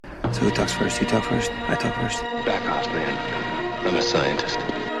So who talks first? You talk first? I talk first. Back off, man. I'm a scientist.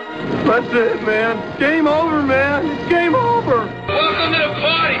 That's it, man. Game over, man. It's game over. Welcome to the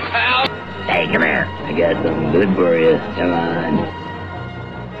party, pal. Hey, come here. I got something good for you. Come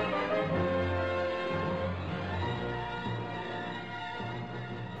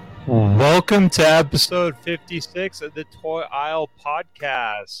on. Welcome to episode 56 of the Toy Aisle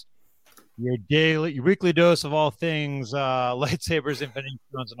Podcast. Your weekly dose of all things lightsabers, Infinity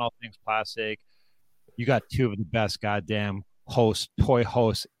Stones, and all things plastic. You got two of the best goddamn toy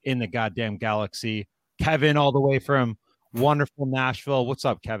hosts in the goddamn galaxy. Kevin, all the way from wonderful Nashville. What's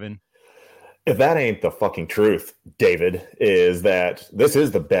up, Kevin? If that ain't the fucking truth, David, is that this is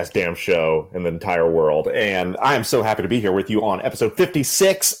the best damn show in the entire world. And I am so happy to be here with you on episode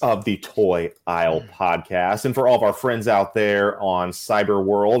 56 of the Toy Aisle Podcast. And for all of our friends out there on Cyber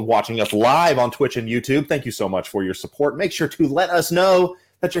World watching us live on Twitch and YouTube, thank you so much for your support. Make sure to let us know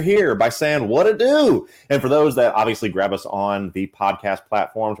that you're here by saying what to do. And for those that obviously grab us on the podcast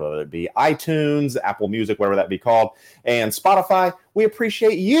platforms, whether it be iTunes, Apple Music, whatever that be called, and Spotify, we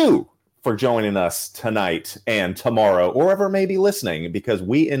appreciate you for joining us tonight and tomorrow, or wherever may be listening, because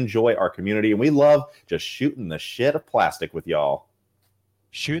we enjoy our community and we love just shooting the shit of plastic with y'all.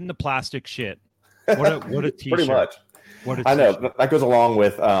 Shooting the plastic shit. What a t-shirt. Pretty much. What a I know t-shirt. that goes along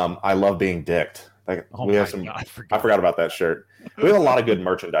with I love being dicked. Like, we have some. God, I forgot about that shirt. We have a lot of good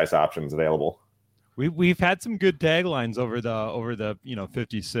merchandise options available. We've had some good taglines over the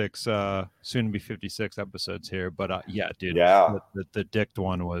 56 soon to be 56 episodes here, but yeah, dude, yeah, the dicked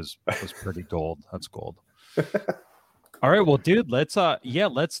one was pretty gold. That's gold. All right, well, dude, let's hop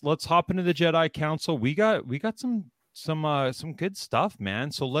into the Jedi Council. We got some good stuff,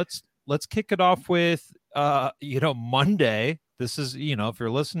 man. So let's kick it off with Monday. This is if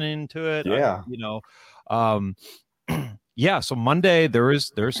you're listening to it, yeah, so Monday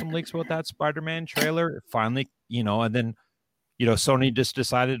there's some leaks about that Spider-Man trailer. Finally, and then Sony just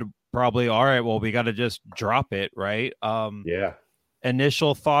decided to probably, all right, well, we got to just drop it, right? Yeah.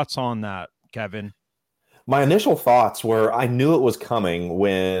 Initial thoughts on that, Kevin? My initial thoughts were I knew it was coming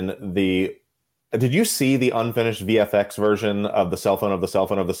when did you see the unfinished VFX version of the cell phone of the cell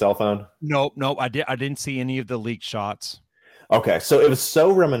phone of the cell phone? Nope, I didn't see any of the leaked shots. Okay, so it was so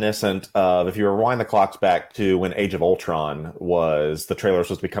reminiscent of, if you rewind the clocks back to when Age of Ultron the trailer was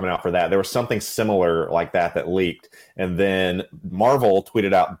supposed to be coming out for that. There was something similar like that leaked. And then Marvel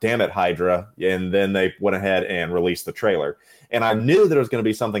tweeted out, "Damn it, Hydra." And then they went ahead and released the trailer. And I knew that it was going to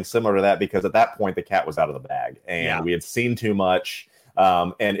be something similar to that because at that point, the cat was out of the bag. And we had seen too much.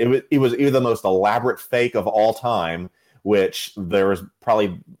 And it was either the most elaborate fake of all time, which there was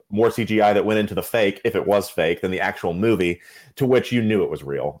probably more CGI that went into the fake, if it was fake, than the actual movie, to which you knew it was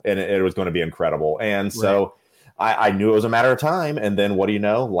real and it was going to be incredible. And so I knew it was a matter of time. And then what do you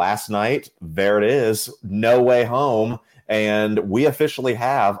know? Last night, there it is, No Way Home. And we officially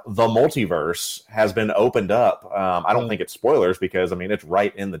have the multiverse has been opened up. I don't think it's spoilers because, it's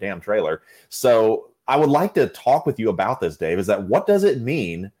right in the damn trailer. So I would like to talk with you about this, Dave, is that what does it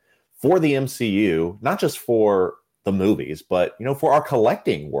mean for the MCU, not just for the movies, but for our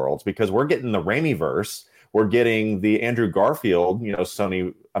collecting worlds, because we're getting the Raimiverse, we're getting the Andrew Garfield,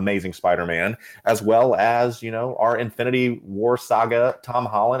 Sony Amazing Spider-Man, as well as our Infinity War saga, Tom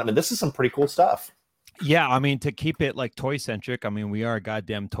Holland. This is some pretty cool stuff. Yeah, to keep it like toy centric, we are a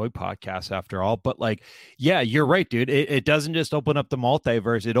goddamn toy podcast after all. But you're right, dude. It doesn't just open up the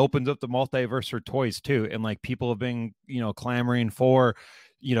multiverse; it opens up the multiverse for toys too. And people have been clamoring for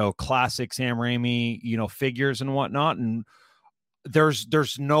classic Sam Raimi, figures and whatnot. And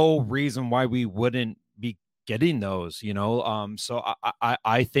there's no reason why we wouldn't be getting those, So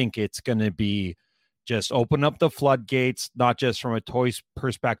I think it's going to be just open up the floodgates, not just from a toys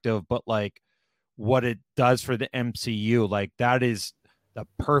perspective, but what it does for the MCU. That is the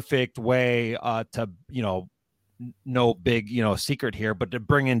perfect way to, no big, secret here, but to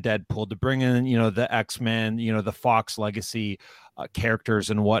bring in Deadpool, to bring in, the X-Men, the Fox legacy characters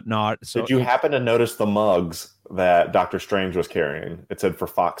and whatnot. So did you happen to notice the mugs that Doctor Strange was carrying? It said, "For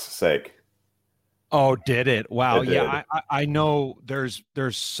Fox's sake." Oh, did it? Wow. It yeah. I know there's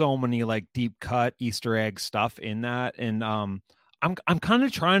so many deep cut Easter egg stuff in that. And, I'm kind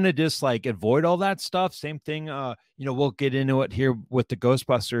of trying to just avoid all that stuff. Same thing. We'll get into it here with the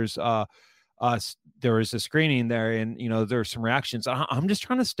Ghostbusters. There was a screening there and, there's some reactions. I'm just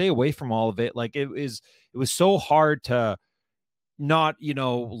trying to stay away from all of it. It was so hard to not,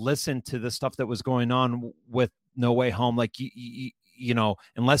 listen to the stuff that was going on with No Way Home.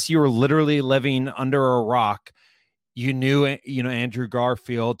 Unless you were literally living under a rock, you knew, Andrew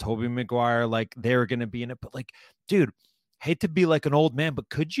Garfield, Tobey Maguire, they were going to be in it. But dude, hate to be like an old man, but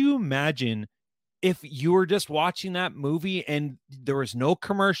could you imagine if you were just watching that movie and there was no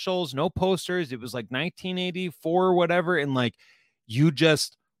commercials, no posters, it was like 1984 or whatever, and like you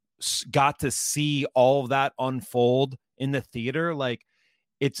just got to see all of that unfold in the theater? Like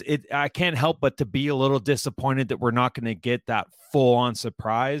I can't help but to be a little disappointed that we're not going to get that full on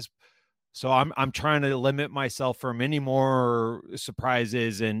surprise. So I'm trying to limit myself from any more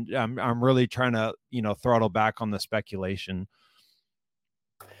surprises, and I'm really trying to, throttle back on the speculation.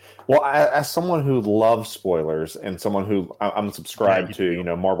 Well, as someone who loves spoilers and someone who I'm subscribed to,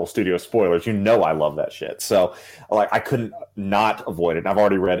 Marvel Studios spoilers, I love that shit. So, like, I couldn't not avoid it. And I've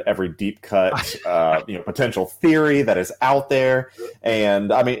already read every deep cut, potential theory that is out there.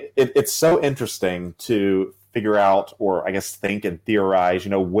 And I mean, it's so interesting to figure out, or I guess think and theorize,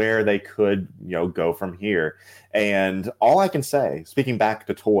 where they could, go from here. And all I can say, speaking back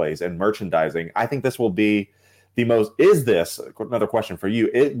to toys and merchandising, I think this will be another question for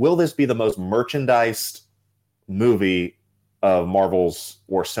you, will this be the most merchandised movie of Marvel's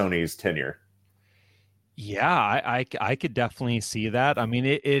or Sony's tenure? Yeah, I could definitely see that. I mean,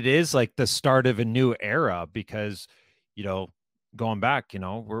 it is like the start of a new era because, going back,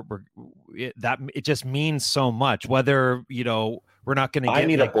 it just means so much. Whether we're not going to. I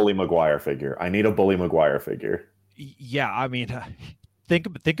need a Bully Maguire figure. Yeah, I mean,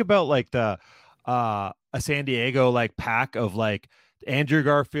 think about like a San Diego like pack of like Andrew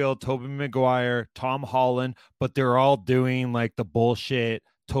Garfield, Tobey Maguire, Tom Holland, but they're all doing like the bullshit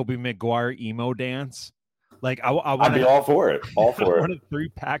Tobey Maguire emo dance. Like I'd be all for it. All for it. I want a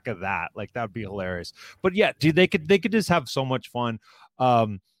 3-pack of that. Like that'd be hilarious. But yeah, dude, they could just have so much fun.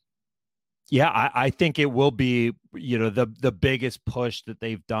 Yeah, I think it will be, the biggest push that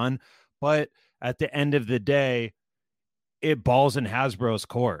they've done. But at the end of the day, it balls in Hasbro's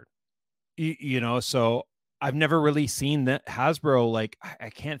court. So I've never really seen that Hasbro, like, I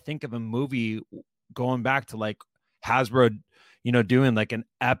can't think of a movie going back to like Hasbro, doing like an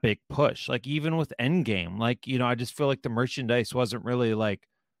epic push, like even with Endgame, like, I just feel like the merchandise wasn't really like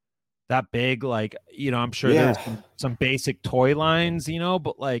that big. Like, I'm sure there's some basic toy lines,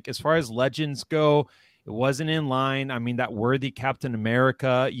 but like, as far as Legends go, it wasn't in line. I mean, that worthy Captain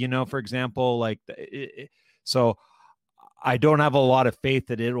America, for example, like, so I don't have a lot of faith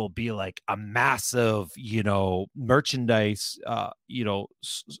that it will be like a massive, merchandise,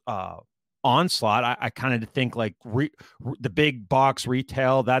 onslaught. I kind of think like the big box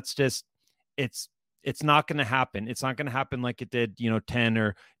retail, that's just, it's not going to happen. It's not going to happen like it did, 10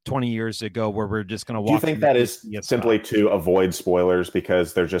 or 20 years ago, where we're just going to walk. Do you think that is simply to avoid spoilers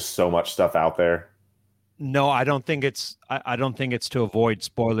because there's just so much stuff out there? No, I don't think it's to avoid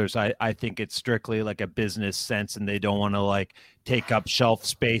spoilers. I think it's strictly like a business sense, and they don't want to like take up shelf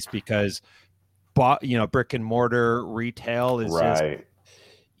space because brick and mortar retail is right.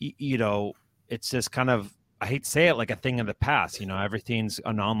 It's just kind of, I hate to say it, like a thing of the past. Everything's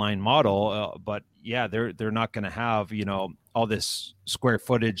an online model, but yeah, they're not going to have all this square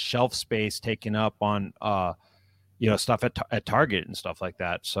footage shelf space taken up on stuff at Target and stuff like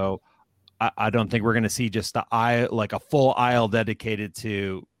that. So I don't think we're going to see just a full aisle dedicated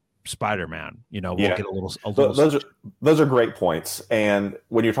to Spider-Man. We'll get a little. Those are great points. And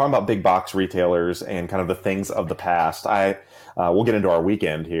when you're talking about big box retailers and kind of the things of the past, we'll get into our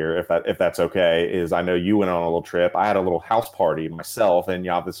weekend here if that's okay. Is I know you went on a little trip. I had a little house party myself, and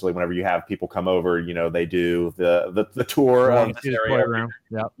obviously whenever you have people come over, they do the tour of this area.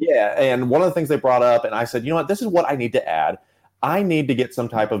 Yeah. And one of the things they brought up, and I said, this is what I need to add. I need to get some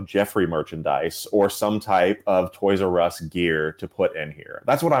type of Jeffrey merchandise or some type of Toys R Us gear to put in here.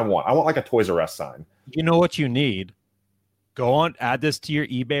 That's what I want. I want like a Toys R Us sign. You know what you need? Go on, add this to your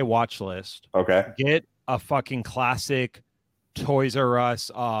eBay watch list. Okay. Get a fucking classic Toys R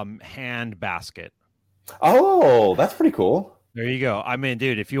Us hand basket. Oh, that's pretty cool. There you go. I mean,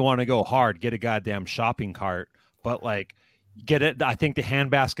 dude, if you want to go hard, get a goddamn shopping cart. But like, get it. I think the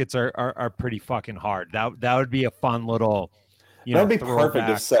hand baskets are pretty fucking hard. That would be a fun little. That'd be perfect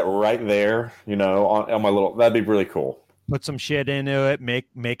to set right there, on my little. That'd be really cool. Put some shit into it.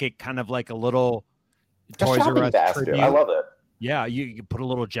 Make it kind of like a little Toys R Us basket. I love it. Yeah, you could put a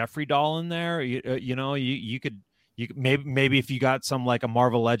little Jeffrey doll in there. You could maybe if you got some like a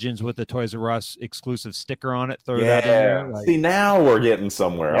Marvel Legends with the Toys R Us exclusive sticker on it, throw that in there. Like, see, now we're getting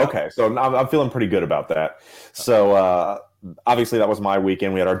somewhere. Yeah. Okay, so I'm feeling pretty good about that. So obviously that was my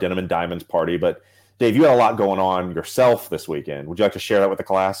weekend. We had our Denim and Diamonds party, but Dave, you had a lot going on yourself this weekend. Would you like to share that with the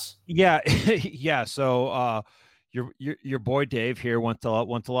class? Yeah, yeah. So your boy Dave here went to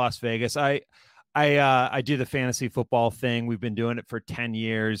Las Vegas. I do the fantasy football thing. We've been doing it for 10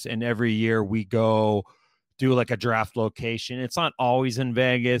 years, and every year we go do like a draft location. It's not always in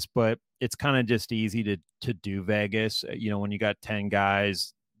Vegas, but it's kind of just easy to do Vegas. When you got 10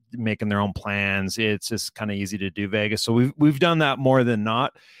 guys making their own plans, it's just kind of easy to do Vegas. So we've done that more than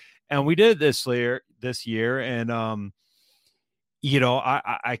not. And we did this year. And,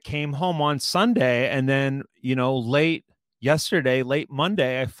 I came home on Sunday, and then, late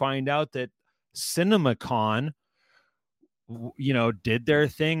Monday, I find out that CinemaCon, did their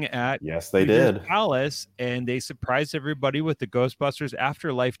thing at did Palace, and they surprised everybody with the Ghostbusters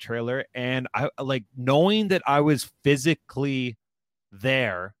Afterlife trailer. And I like knowing that I was physically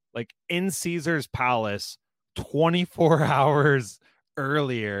there, like in Caesar's Palace 24 hours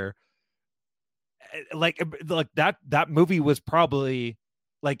earlier. Like that movie was probably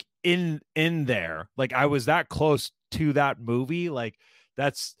like in there. Like I was that close to that movie. Like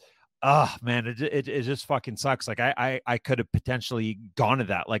that's, man, it just fucking sucks. Like I could have potentially gone to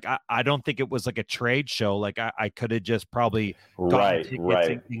that. Like I don't think it was like a trade show. Like I could have just probably gotten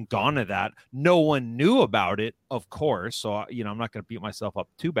tickets and gone to that. No one knew about it, of course. So I'm not going to beat myself up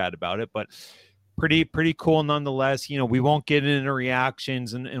too bad about it, but pretty cool nonetheless. We won't get into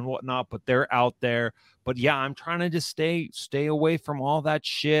reactions and whatnot, but they're out there. But yeah, I'm trying to just stay away from all that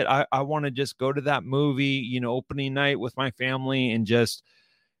shit. I want to just go to that movie, opening night with my family and just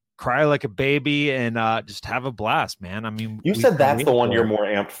cry like a baby and just have a blast, man. I mean, you said that's the one you're more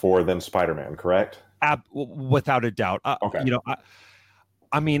amped for than Spider-Man, correct? Without a doubt. Okay.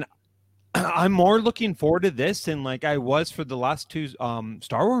 I mean, I'm more looking forward to this than like I was for the last two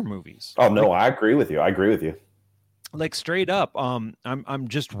Star Wars movies. Oh no, I agree with you. Like straight up. I'm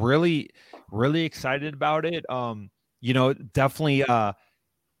just really, really excited about it. Definitely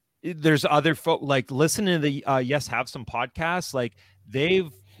there's other folk like listening to the Yes Have Some podcasts. Like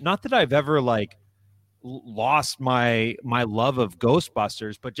they've, not that I've ever like lost my love of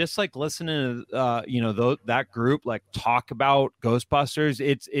Ghostbusters, but just like listening to that group like talk about Ghostbusters,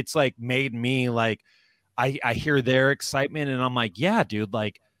 it's like made me like I hear their excitement and I'm like, yeah, dude,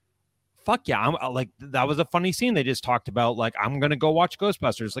 like fuck yeah. I'm like, that was a funny scene they just talked about. Like, I'm gonna go watch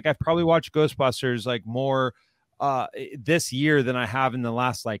Ghostbusters. Like I've probably watched Ghostbusters like more this year than I have in the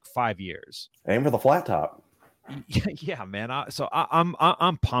last like 5 years. Aim for the flat top. Yeah, man.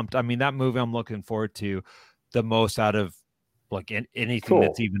 I'm pumped. I mean, that movie I'm looking forward to the most out of like anything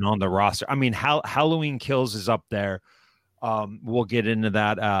that's even on the roster. I mean, Halloween Kills is up there. We'll get into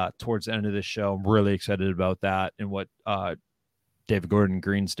that towards the end of the show. I'm really excited about that and what David Gordon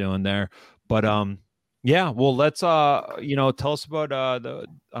Green's doing there. But yeah, well, let's tell us about the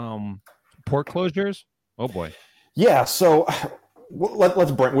port closures. Oh boy. Yeah, so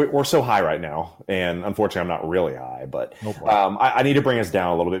let's bring. We're so high right now, and unfortunately, I'm not really high, but I need to bring us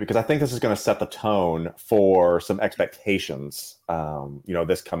down a little bit because I think this is going to set the tone for some expectations.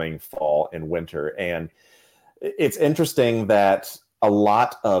 This coming fall and winter, and it's interesting that a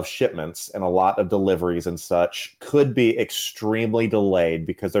lot of shipments and a lot of deliveries and such could be extremely delayed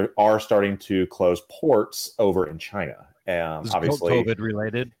because they are starting to close ports over in China. Obviously COVID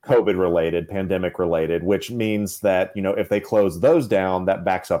related, pandemic related, which means that, if they close those down, that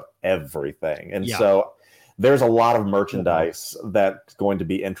backs up everything. And so there's a lot of merchandise that's going to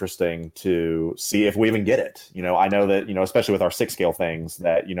be interesting to see if we even get it. I know that, especially with our 6-scale things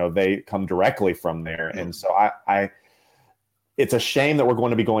that, they come directly from there. And so it's a shame that we're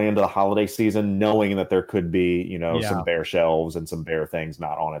going to be going into the holiday season knowing that there could be, some bare shelves and some bare things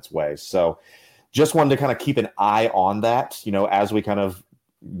not on its way. So just wanted to kind of keep an eye on that, as we kind of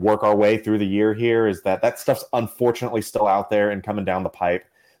work our way through the year here, is that stuff's unfortunately still out there and coming down the pipe.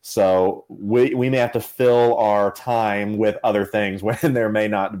 So we may have to fill our time with other things when there may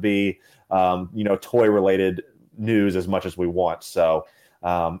not be, toy related news as much as we want. So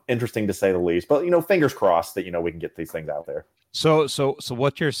interesting to say the least, but fingers crossed that, we can get these things out there. So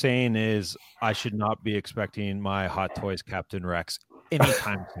what you're saying is I should not be expecting my Hot Toys Captain Rex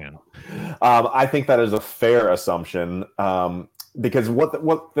anytime soon. I think that is a fair assumption because what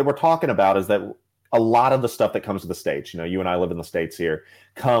we're talking about is that a lot of the stuff that comes to the States, you and I live in the States here,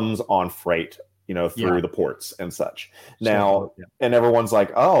 comes on freight, through the ports and such. Now, and everyone's like,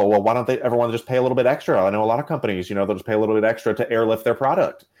 oh, well, why don't everyone just pay a little bit extra? I know a lot of companies, they'll just pay a little bit extra to airlift their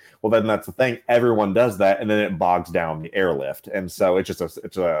product. Well, then that's the thing. Everyone does that, and then it bogs down the airlift, and so it's just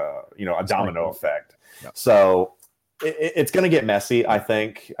a domino effect. Yep. So it's going to get messy, I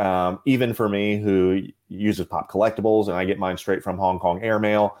think. Even for me, who uses Pop Collectibles, and I get mine straight from Hong Kong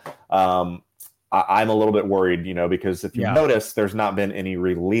Airmail. I'm a little bit worried, because if you notice, there's not been any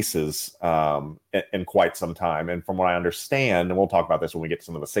releases in quite some time. And from what I understand, and we'll talk about this when we get to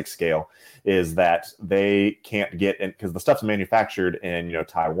some of the 6-scale, is that they can't get in because the stuff's manufactured in,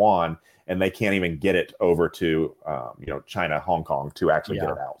 Taiwan, and they can't even get it over to China, Hong Kong to actually get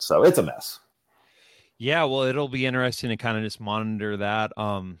it out. So it's a mess. Yeah, well, it'll be interesting to kind of just monitor that.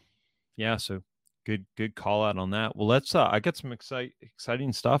 So good call out on that. Well, let's I got some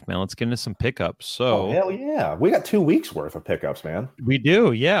exciting stuff, man. Let's get into some pickups. So hell yeah, we got 2 weeks worth of pickups, man. We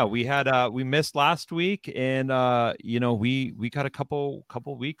do. Yeah, we had we missed last week, and we got a couple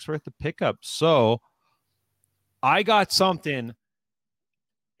weeks worth of pickups. So I got something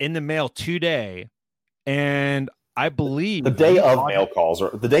in the mail today, and I believe the day of mail calls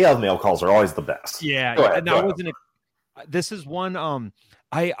are always the best. Yeah, this is one.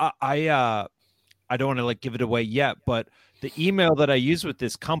 I don't want to give it away yet, but the email that I use with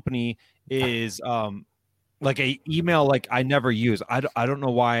this company is a email I never use. I don't know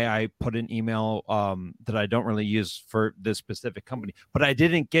why I put an email that I don't really use for this specific company, but I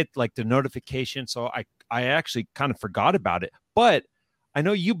didn't get the notification, so I actually kind of forgot about it. But I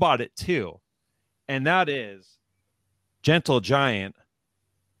know you bought it too, and that is Gentle Giant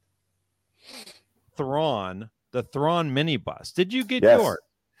Thrawn, the Thrawn minibus. Did you get yours?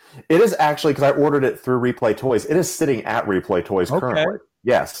 It is actually, because I ordered it through Replay Toys. It is sitting at Replay Toys currently.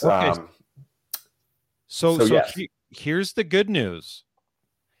 Yes. Okay. Here's the good news.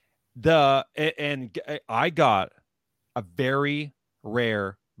 I got a very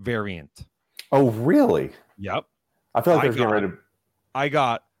rare variant. Oh, really? Yep. I feel like there's getting ready to. I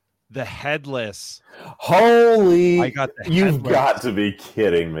got the headless. Holy! I got the You've got to be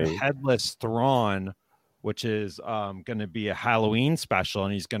kidding me. Headless Thrawn, which is going to be a Halloween special,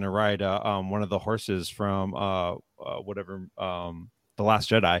 and he's going to ride one of the horses from The Last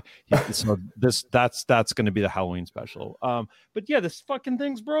Jedi. So that's going to be the Halloween special. But yeah, this fucking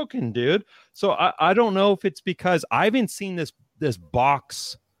thing's broken, dude. So I don't know if it's because I haven't seen this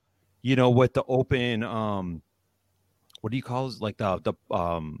box, with the open what do you call it?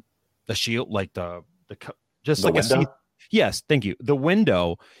 The shield, just like window? a seat. Yes, thank you. The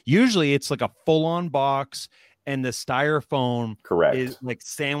window. Usually it's like a full-on box, and the styrofoam is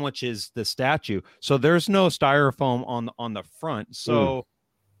sandwiches the statue. So there's no styrofoam on the front. So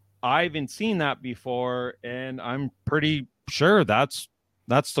I haven't seen that before, and I'm pretty sure that's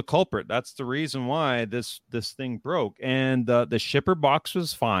the culprit. That's the reason why this thing broke. And the shipper box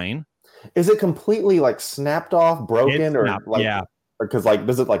was fine. Is it completely snapped off, broken, because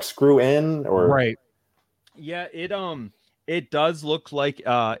does it screw in or right? Yeah, it does look like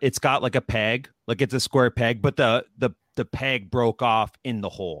it's got a peg, it's a square peg, but the peg broke off in the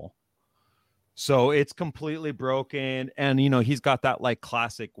hole. So it's completely broken, and he's got that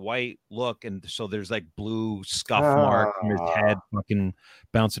classic white look, and so there's blue scuff mark from his head fucking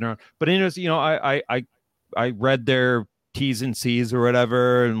bouncing around. But anyways, I read their T's and C's or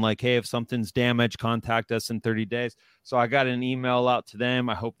whatever, and hey, if something's damaged, contact us in 30 days. So I got an email out to them.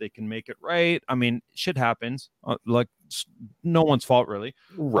 I hope they can make it right. I mean, shit happens. No one's fault, really.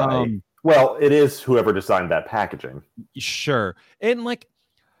 Right. Well, it is whoever designed that packaging. Sure. And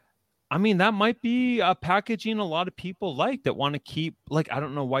that might be a packaging a lot of people that want to keep. I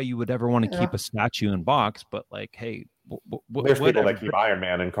don't know why you would ever want to keep a statue in box, but hey, there's people that keep Iron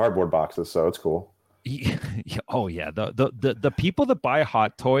Man in cardboard boxes, so it's cool. Oh yeah, the people that buy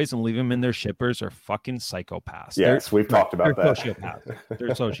Hot Toys and leave them in their shippers are fucking psychopaths. Yes, we've talked about that. They're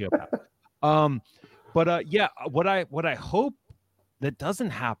sociopaths. What I hope that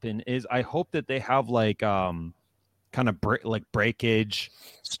doesn't happen is I hope that they have kind of breakage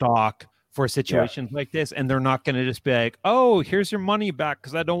stock for situations like this, and they're not going to just be like, oh, here's your money back,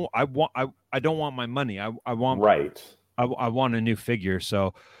 because I don't want my money. I want a new figure.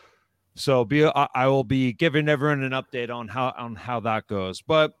 So I will be giving everyone an update on how that goes.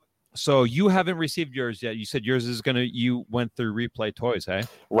 But so you haven't received yours yet. You said yours is you went through Replay Toys, hey?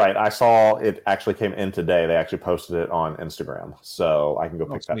 Right. I saw it actually came in today. They actually posted it on Instagram, so I can go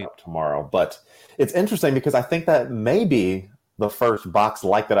pick that up tomorrow. But it's interesting because I think that may be the first box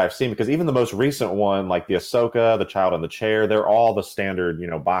that I've seen, because even the most recent one, the Ahsoka, the Child in the Chair, they're all the standard,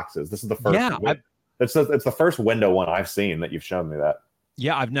 boxes. This is the first. Yeah, it's the first window one I've seen that you've shown me that.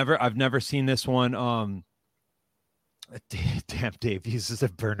 Yeah, I've never seen this one. Damn, Dave uses a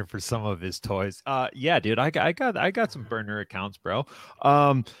burner for some of his toys. Yeah, dude, I got some burner accounts, bro.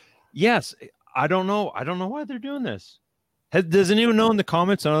 Yes, I don't know why they're doing this. Does anyone know in the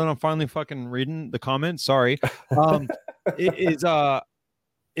comments? I know that I'm finally fucking reading the comments. Sorry.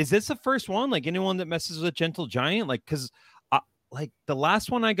 Is this the first one? Anyone that messes with Gentle Giant? Because the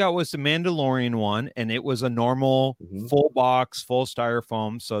last one I got was the Mandalorian one, and it was a normal full box, full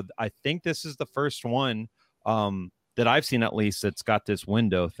styrofoam. So I think this is the first one that I've seen, at least, that's got this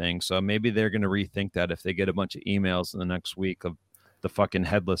window thing. So maybe they're going to rethink that if they get a bunch of emails in the next week of the fucking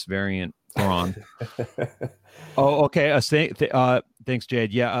headless variant Thrawn. Oh, okay. Thanks,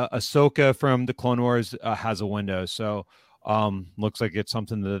 Jade. Yeah, Ahsoka from the Clone Wars has a window, so looks like it's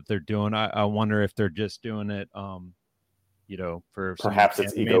something that they're doing. I wonder if they're just doing it, for perhaps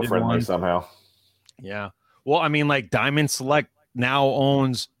it's eco-friendly somehow. Yeah. Well, I mean, like Diamond Select now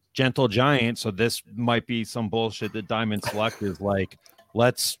owns Gentle Giant, so this might be some bullshit that Diamond Select is like,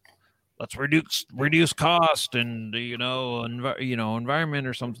 let's reduce cost and environment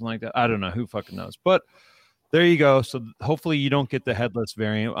or something like that. I don't know, who fucking knows. But there you go. So hopefully you don't get the headless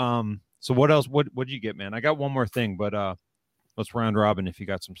variant. So what else? What'd you get, man? I got one more thing, but let's round robin if you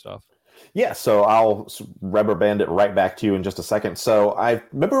got some stuff. Yeah, so I'll rubber band it right back to you in just a second. So I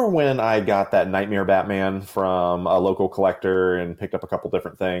remember when I got that Nightmare Batman from a local collector and picked up a couple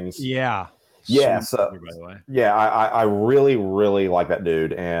different things. Yeah. Yeah, by the way. Yeah, I really, really like that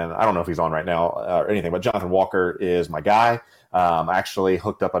dude. And I don't know if he's on right now or anything, but Jonathan Walker is my guy. I actually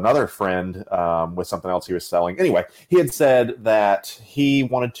hooked up another friend with something else he was selling. Anyway, he had said that he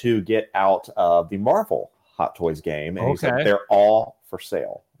wanted to get out of the Marvel Hot Toys game. And he said they're all for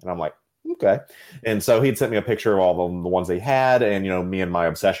sale. And I'm like, okay. And so he'd sent me a picture of all the ones they had. And, me and my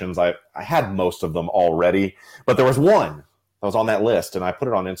obsessions, I had most of them already. But there was one that was on that list. And I put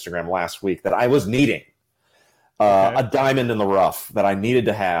it on Instagram last week that I was needing. A diamond in the rough that I needed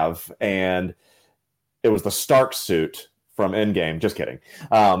to have. And it was the Stark suit from Endgame. Just kidding.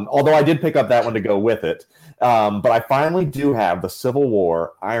 Although I did pick up that one to go with it. But I finally do have the Civil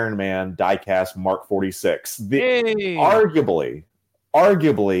War Iron Man diecast Mark 46.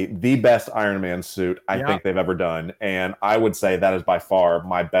 Arguably the best Iron Man suit I think they've ever done. And I would say that is by far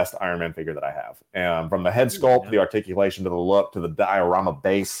my best Iron Man figure that I have. From the head sculpt, the articulation, to the look, to the diorama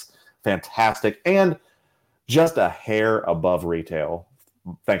base, fantastic. And just a hair above retail,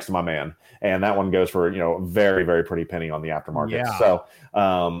 thanks to my man. And that one goes for, very, very pretty penny on the aftermarket. Yeah. So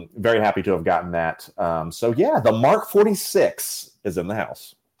very happy to have gotten that. The Mark 46 is in the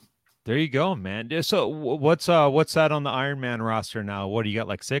house. There you go, man. So what's that on the Iron Man roster now? What do you got,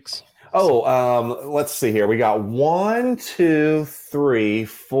 like 6? Oh, let's see here. We got 1, 2, 3,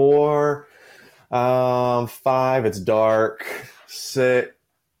 4, 5. It's dark. 6.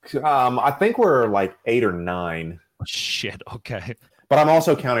 I think we're like 8 or 9. Oh, shit. Okay. But I'm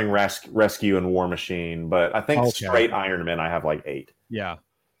also counting Rescue and War Machine. But I think straight Iron Man, I have like 8. Yeah.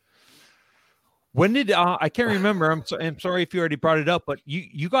 When did I can't remember? I'm sorry if you already brought it up, but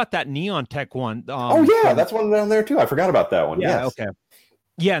you got that Neon Tech one. That's one down there too. I forgot about that one. Yeah, yes. Okay.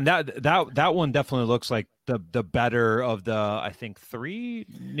 Yeah, and that one definitely looks like the better of the, I think, 3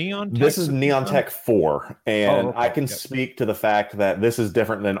 Neon Tech. This is Neon Tech 4, and I can speak to the fact that this is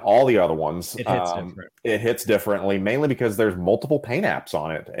different than all the other ones. It hits different. It hits differently, mainly because there's multiple paint apps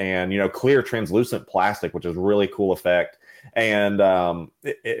on it, and clear translucent plastic, which is really cool effect. And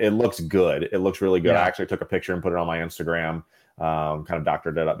it looks good. It looks really good. Yeah. I actually took a picture and put it on my Instagram. Kind of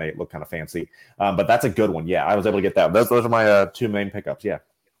doctored it up, made it look kind of fancy. But that's a good one. Yeah, I was able to get that. Those are my 2 main pickups. Yeah.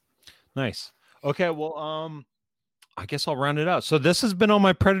 Nice. Okay. Well, I guess I'll round it out. So this has been on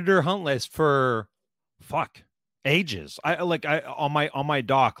my Predator hunt list for ages. I on my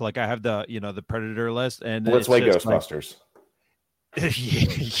dock, like I have the the Predator list, and Blitzway Ghostbusters.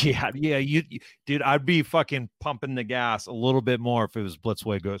 Yeah, you dude, I'd be fucking pumping the gas a little bit more if it was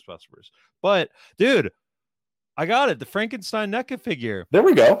Blitzway Ghostbusters. But dude, I got it, the Frankenstein NECA figure. There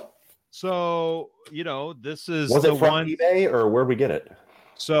we go. So this is was it from eBay or where'd we get it?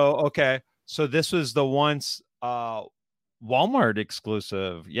 So this was the once Walmart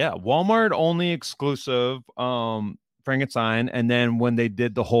exclusive. Yeah, Walmart only exclusive Frankenstein. And then when they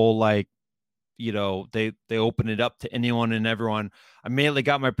did the whole they open it up to anyone and everyone, I immediately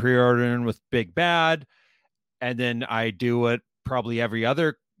got my pre-order in with Big Bad, and then I do what probably every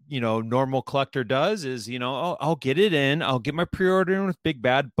other normal collector does is I'll get it in, I'll get my pre-order in with Big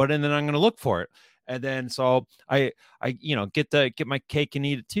Bad, and then I'm going to look for it, and then so I get my cake and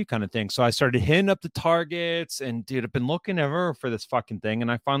eat it too kind of thing. So I started hitting up the Targets, and dude, I've been looking ever for this fucking thing,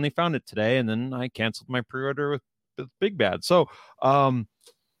 and I finally found it today, and then I canceled my pre-order with Big Bad. So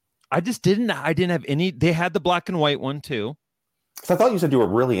I didn't have any. They had the black and white one too. So I thought you said you were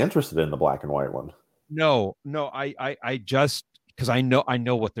really interested in the black and white one. No, I just, because I know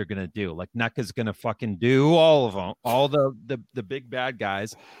what they're gonna do. Like NECA's gonna fucking do all of them, all the big bad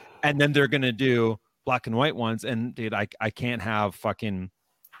guys, and then they're gonna do black and white ones. And dude, I can't have fucking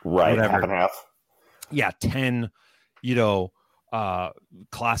whatever. Half and half. Yeah, 10,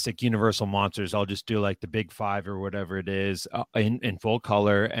 classic Universal monsters. I'll just do like the big 5 or whatever it is in full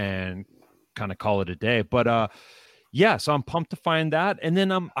color and kind of call it a day. But yeah, so I'm pumped to find that. And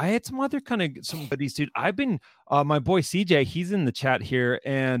then I had some other kind of some goodies, dude. I've been my boy CJ, he's in the chat here,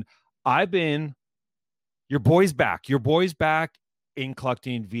 and I've been your boy's back in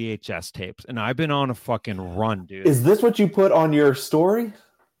collecting VHS tapes, and I've been on a fucking run, dude. Is this what you put on your story?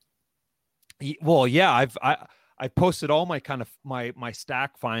 Well, yeah, I posted all my kind of my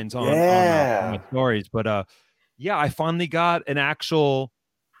stack finds on my stories, but yeah, I finally got an actual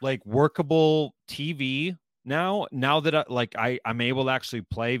like workable TV now that I'm able to actually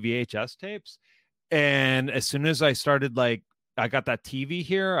play VHS tapes. And as soon as I started, like, I got that TV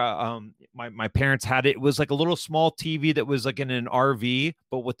here, my parents had it. It was like a little small TV that was like in an RV,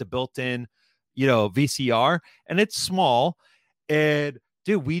 but with the built-in, VCR, and it's small. And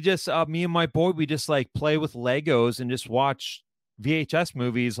dude, we just me and my boy, we just like play with Legos and just watch VHS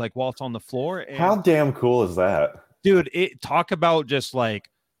movies like while it's on the floor. And, how damn cool is that, dude? Talk about just like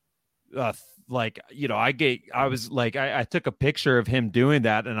I took a picture of him doing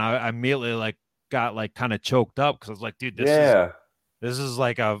that, and I immediately like got like kind of choked up because I was like, dude, this is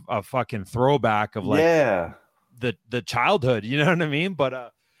like a fucking throwback of like the childhood, you know what I mean?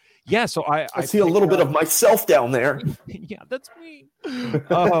 But yeah, so I see a little bit of myself down there. Yeah, that's me.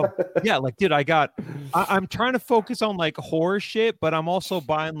 Yeah, like, dude, I'm trying to focus on like horror shit, but I'm also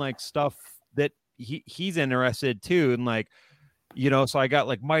buying like stuff that he's interested too, and like, so I got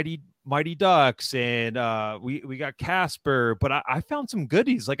like Mighty Ducks, and we got Casper, but I found some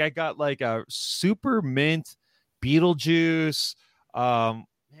goodies. Like I got like a Super Mint Beetlejuice. Man,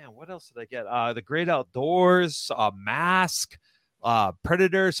 what else did I get? The Great Outdoors, Mask,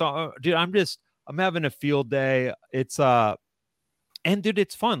 Predator. So dude, I'm having a field day. It's and dude,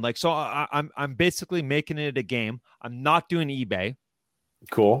 it's fun. Like, so I'm basically making it a game. I'm not doing eBay.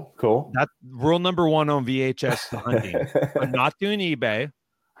 Cool. That's rule number 1 on VHS hunting. I'm not doing eBay.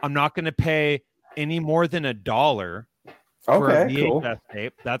 I'm not going to pay any more than $1 for a VHS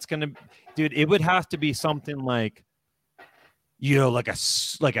tape. That's going to, dude, it would have to be something like, like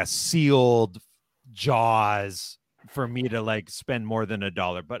a sealed Jaws for me to like spend more than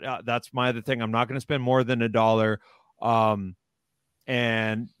 $1. But that's my other thing. I'm not going to spend more than $1.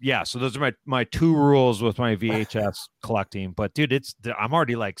 And yeah, so those are my 2 rules with my VHS collecting. But dude, I'm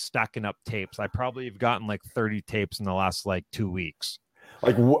already like stacking up tapes. I probably have gotten like 30 tapes in the last like 2 weeks.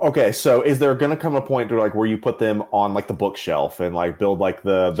 Like, okay, so is there going to come a point to like where you put them on like the bookshelf and like build like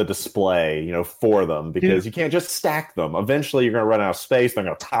the display, for them? Because you can't just stack them. Eventually, you're going to run out of space. They're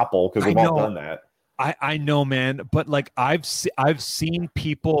going to topple because we've all done that. I know, man. But like I've seen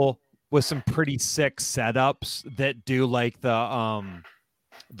people with some pretty sick setups that do like the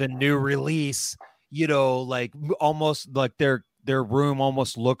new release. Like almost like their room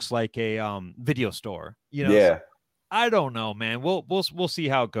almost looks like a video store. Yeah. I don't know, man. We'll see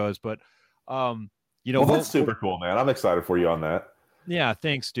how it goes, but that's super cool, man. I'm excited for you on that. Yeah,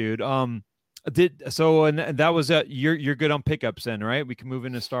 thanks, dude. And that was you're good on pickups then, right? We can move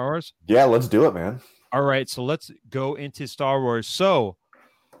into Star Wars. Yeah, let's do it, man. All right, so let's go into Star Wars. So,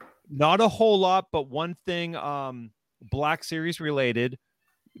 not a whole lot, but one thing, Black Series related,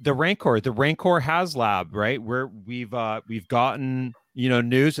 the Rancor HasLab, right? Where we've gotten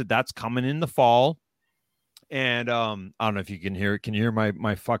news that's coming in the fall. And I don't know if you can hear it. Can you hear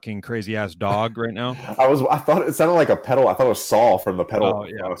my fucking crazy ass dog right now? I thought it sounded like a pedal. I thought it was Saw from the pedal.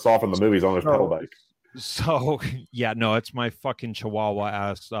 Saw from the movies on his pedal bike. So yeah, no, it's my fucking Chihuahua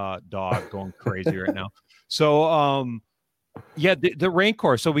ass dog going crazy right now. So yeah, the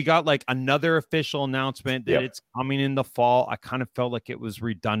Rancor. So we got like another official announcement that it's coming in the fall. I kind of felt like it was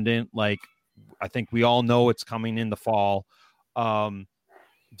redundant. Like, I think we all know it's coming in the fall. Do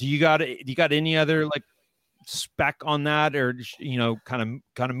you got any other like spec on that, or kind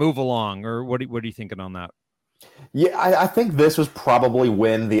of move along, or what are you thinking on that? Yeah, I think this was probably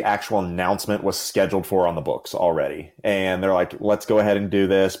when the actual announcement was scheduled for on the books already, and they're like, let's go ahead and do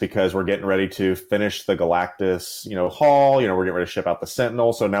this because we're getting ready to finish the Galactus haul. We're getting ready to ship out the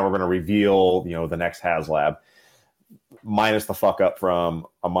Sentinel, so now we're going to reveal the next HasLab, minus the fuck up from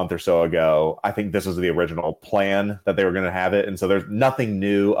a month or so ago. I think this was the original plan that they were going to have it, and so there's nothing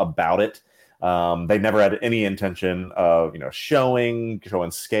new about it. They never had any intention of, showing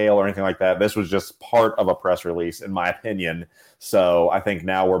scale or anything like that. This was just part of a press release, in my opinion. So I think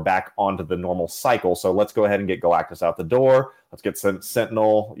now we're back onto the normal cycle. So let's go ahead and get Galactus out the door. Let's get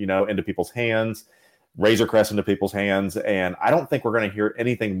Sentinel, into people's hands, Razor Crest into people's hands. And I don't think we're going to hear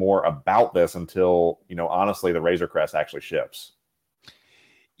anything more about this until, honestly, the Razor Crest actually ships.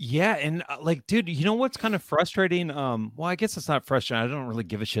 Yeah, and like, dude, what's kind of frustrating? Well, I guess it's not frustrating. I don't really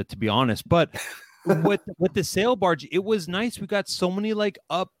give a shit, to be honest. But with the sail barge, it was nice. We got so many like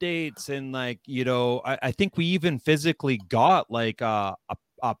updates, and like, you know, I think we even physically got like a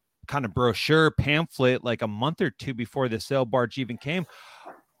kind of brochure pamphlet like a month or two before the sail barge even came.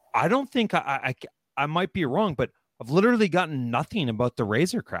 I don't think I might be wrong, but I've literally gotten nothing about the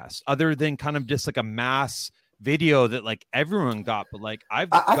Razor Crest other than kind of just like a mass video that like everyone got. But like I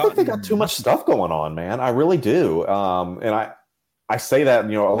think they got too much stuff going on, man. I really do. And I say that,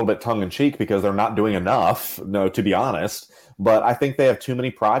 you know, a little bit tongue in cheek because they're not doing enough, to be honest. But I think they have too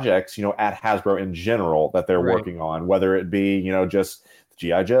many projects, you know, at Hasbro in general that they're working on, whether it be, you know, just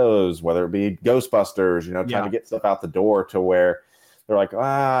G.I. Joes, whether it be Ghostbusters, you know, trying to get stuff out the door to where they're like,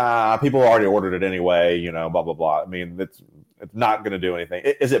 people already ordered it anyway, you know, blah, blah, blah. I mean, it's not going to do anything.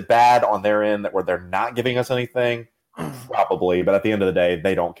 Is it bad on their end where they're not giving us anything? Probably. But at the end of the day,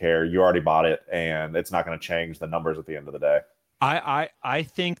 they don't care. You already bought it, and it's not going to change the numbers at the end of the day. I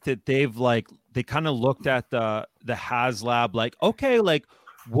think that they kind of looked at the HasLab like, okay, like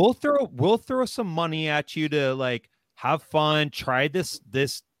we'll throw some money at you to like have fun, try this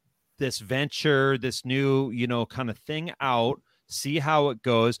venture, this new, you know, kind of thing out, see how it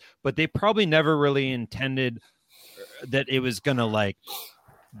goes. But they probably never really intended that it was gonna like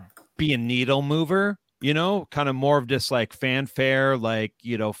be a needle mover, you know, kind of more of just like fanfare, like,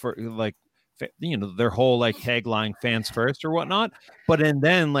 you know, for like, you know, their whole like tagline, fans first or whatnot. But and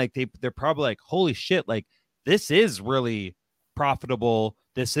then like they're probably like, holy shit, like this is really profitable,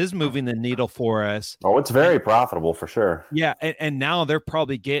 this is moving the needle for us. Oh, it's very profitable for sure. Yeah. And now they're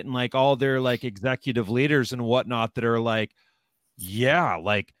probably getting like all their like executive leaders and whatnot that are like, yeah,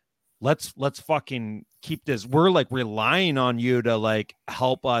 like let's fucking keep this. We're like relying on you to like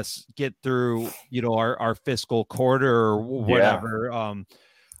help us get through, you know, our fiscal quarter or whatever.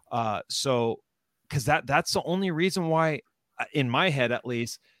 So because that's the only reason why, in my head at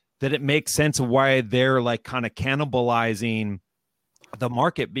least, that it makes sense of why they're like kind of cannibalizing the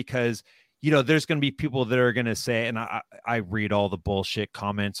market, because, you know, there's going to be people that are going to say, and I read all the bullshit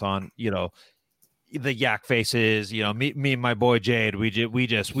comments on, you know, the yak faces, you know, me and my boy Jade, we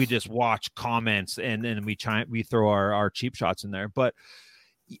just watch comments and then we throw our cheap shots in there. But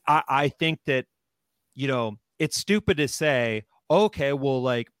I think that, you know, it's stupid to say, okay, well,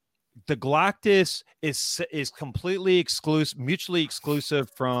 like the Galactus is completely exclusive, mutually exclusive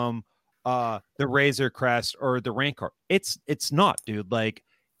from the Razor Crest or the Rancor. It's not, dude. Like,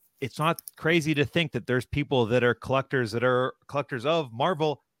 it's not crazy to think that there's people that are collectors of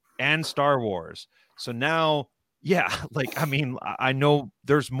Marvel and Star Wars. So now, yeah, like, I mean, I know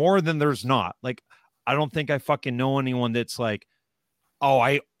there's more than there's not. Like, I don't think I fucking know anyone that's like, oh,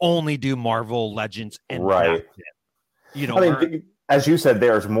 I only do Marvel Legends and right. You know, I mean, as you said,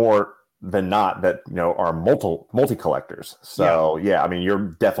 there's more than not that, you know, are multi collectors. So yeah, I mean,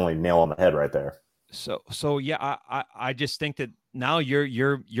 you're definitely nailing the head right there. So yeah, I just think that now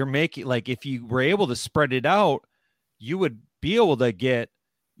you're making, like, if you were able to spread it out, you would be able to get,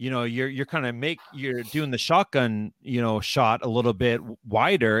 you know, you're kind of you're doing the shotgun, you know, shot a little bit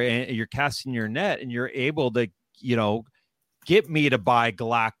wider, and you're casting your net, and you're able to, you know, get me to buy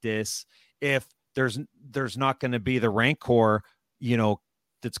Galactus if there's not going to be the Rancor, you know,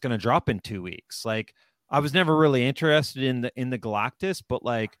 that's going to drop in 2 weeks. Like, I was never really interested in the Galactus, but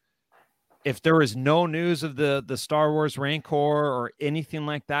like, if there was no news of the Star Wars Rancor or anything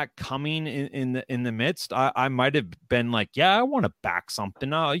like that coming in the midst, I might have been like, yeah, I want to back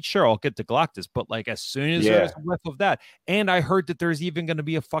something. Sure, I'll get the Galactus. But like, as soon as there's a whiff of that, and I heard that there's even going to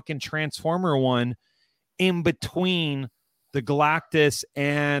be a fucking Transformer one in between the Galactus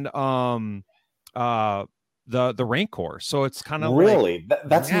and the Rancor. So it's kind of really like,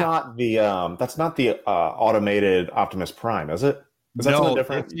 that's not the automated Optimus Prime, is it? Is that something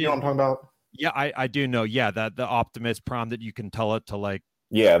different? You know what I'm talking about? Yeah, I do know. Yeah, that the Optimus Prime that you can tell it to like.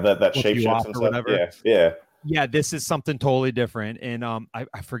 Yeah, that shape shifts and stuff. Whatever. Yeah. This is something totally different, and I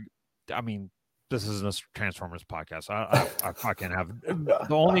forget. I mean, this isn't a Transformers podcast. I fucking have the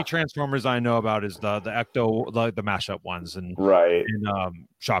only Transformers I know about is the Ecto, the mashup ones, and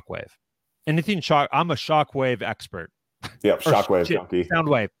Shockwave. Anything shock. I'm a Shockwave expert. Yep, Shockwave junkie.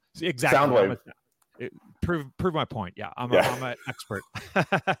 Soundwave. Exactly. Soundwave. Prove my point. Yeah, I'm an expert.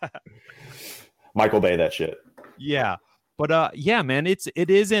 Michael Bay, that shit. Yeah, but yeah, man, it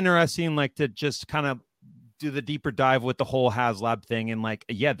is interesting, like, to just kind of do the deeper dive with the whole HasLab thing, and like,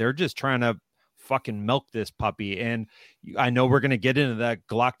 yeah, they're just trying to fucking milk this puppy. And I know we're gonna get into that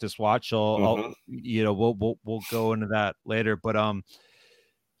Galactus watch. I'll you know, we'll go into that later, but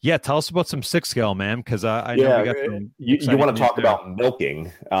Yeah, tell us about some 6 scale, man, because I know we got some. You want to talk about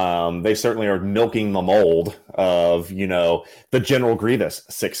milking? They certainly are milking the mold of the General Grievous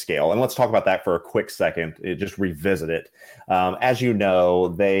 6 scale, and let's talk about that for a quick second. Just revisit it. As you know,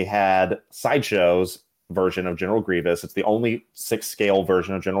 they had Sideshow's version of General Grievous. It's the only 6 scale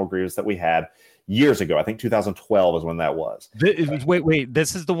version of General Grievous that we had years ago. I think 2012 is when that was. Wait.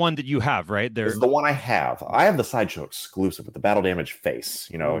 This is the one that you have, right? This is the one I have. I have the Sideshow exclusive with the battle damage face.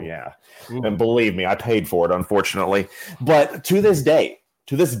 Yeah. Ooh. And believe me, I paid for it, unfortunately. But to this day,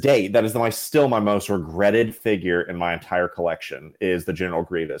 that is still my most regretted figure in my entire collection is the General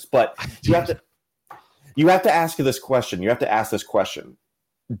Grievous. But you have to ask this question. You have to ask this question.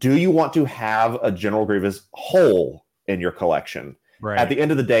 Do you want to have a General Grievous whole in your collection? Right. At the end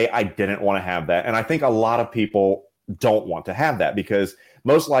of the day, I didn't want to have that. And I think a lot of people don't want to have that because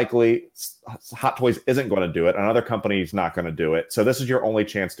most likely Hot Toys isn't going to do it. Another company is not going to do it. So this is your only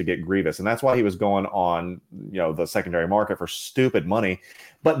chance to get Grievous. And that's why he was going on, the secondary market for stupid money.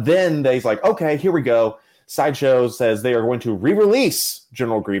 But then they's like, okay, here we go. Sideshow says they are going to re-release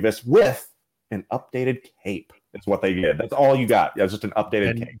General Grievous with an updated cape. That's what they did. That's all you got. It's just an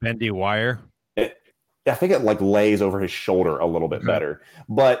updated cape. Bendy wire. I think it lays over his shoulder a little bit better,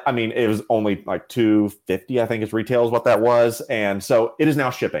 but I mean, it was only like $250. I think its retail is what that was. And so it is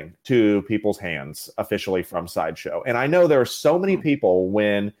now shipping to people's hands officially from Sideshow. And I know there are so many people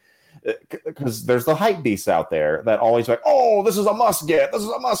because there's the hype beasts out there that always like, oh, this is a must get,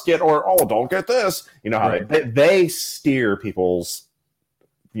 or, oh, don't get this. You know how they steer people's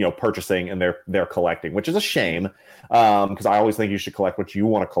purchasing and they're collecting, which is a shame, because I always think you should collect what you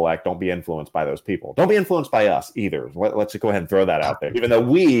want to collect. Don't be influenced by those people. Don't be influenced by us either. Let's just go ahead and throw that out there, even though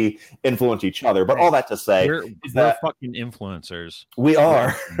we influence each other. But all that to say, we're fucking influencers. We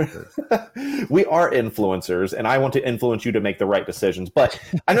are. We are influencers, and I want to influence you to make the right decisions. But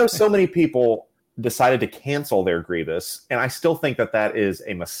I know so many people decided to cancel their Grievous, and I still think that is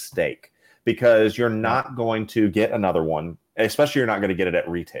a mistake because you're not going to get another one. Especially, you're not going to get it at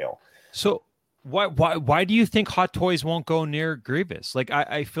retail. So why do you think Hot Toys won't go near Grievous? Like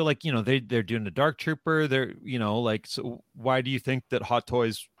I feel like they're doing the Dark Trooper. They're so why do you think that Hot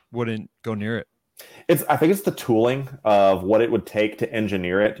Toys wouldn't go near it? I think it's the tooling of what it would take to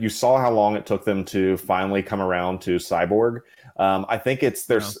engineer it. You saw how long it took them to finally come around to Cyborg. I think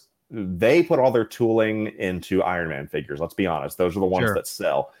they put all their tooling into Iron Man figures. Let's be honest; those are the ones that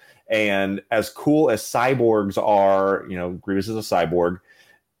sell. And as cool as cyborgs are, Grievous is a cyborg,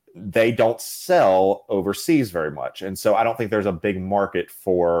 they don't sell overseas very much. And so I don't think there's a big market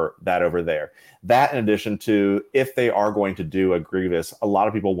for that over there. That in addition to, if they are going to do a Grievous, a lot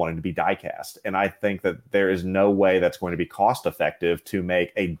of people wanting to be die-cast. And I think that there is no way that's going to be cost effective to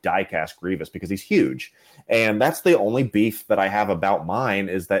make a die-cast Grievous because he's huge. And that's the only beef that I have about mine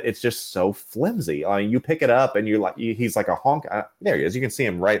is that it's just so flimsy. I mean, you pick it up and he's like a honk. There he is. You can see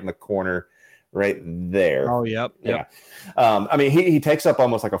him right in the corner right there. Oh, yep. Yeah. I mean, he takes up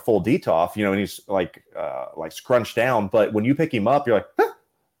almost like a full detolf, and he's like scrunched down. But when you pick him up, you're like, huh,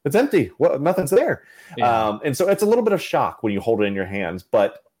 it's empty. Well, nothing's there. Yeah. And so it's a little bit of shock when you hold it in your hands.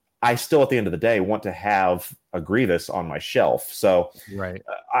 But I still, at the end of the day, want to have a Grievous on my shelf. So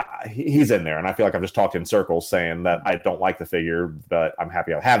he's in there. And I feel like I've just talked in circles saying that I don't like the figure, but I'm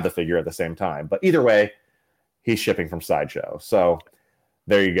happy I have the figure at the same time. But either way, he's shipping from Sideshow. So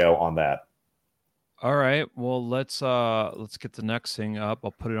there you go on that. All right. Well, let's get the next thing up.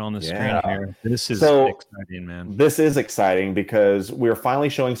 I'll put it on the screen here. This is exciting, man. This is exciting because we're finally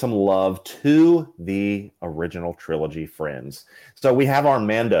showing some love to the original trilogy friends. So we have our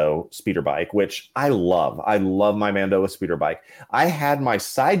Mando speeder bike, which I love. I love my Mando with speeder bike. I had my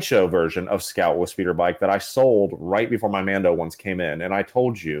Sideshow version of Scout with speeder bike that I sold right before my Mando ones came in. And I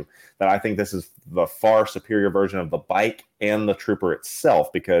told you that I think this is the far superior version of the bike and the Trooper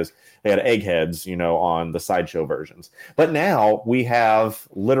itself because they had eggheads, on the Sideshow versions. But now we have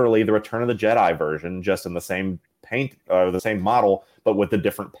literally the Return of the Jedi version, just in the same paint, the same model, but with the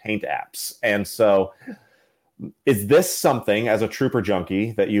different paint apps. And so is this something as a Trooper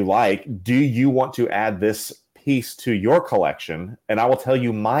junkie that you like? Do you want to add this piece to your collection? And I will tell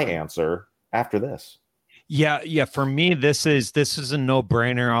you my answer after this. Yeah. For me, this is a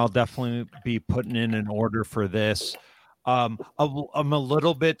no-brainer. I'll definitely be putting in an order for this. I'm a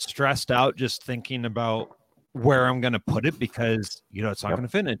little bit stressed out just thinking about where I'm going to put it because, it's not going to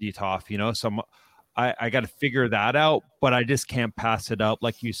fit in a DTOF, so I got to figure that out, but I just can't pass it up.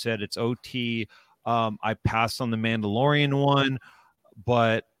 Like you said, it's OT. I passed on the Mandalorian one,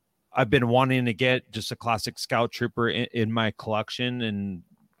 but I've been wanting to get just a classic Scout Trooper in my collection. And,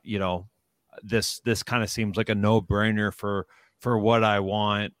 this kind of seems like a no-brainer for for what I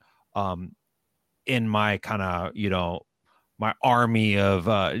want in my kind of, my army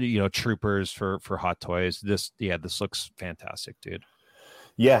of troopers for Hot Toys. This looks fantastic, dude.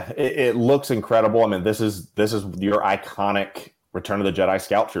 Yeah, it looks incredible. I mean, this is your iconic Return of the Jedi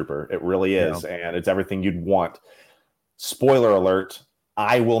Scout Trooper. It really is, and it's everything you'd want. Spoiler alert,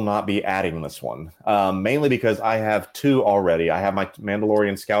 I will not be adding this one, mainly because I have 2 already. I have my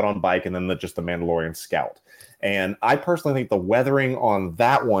Mandalorian Scout on bike and then just the Mandalorian Scout. And I personally think the weathering on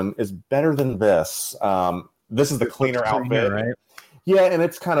that one is better than this. This is the cleaner outfit. Right? Yeah, and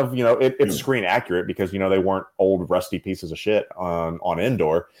it's kind of, it's screen accurate because, they weren't old, rusty pieces of shit on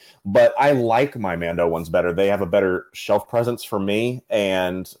Endor. But I like my Mando ones better. They have a better shelf presence for me.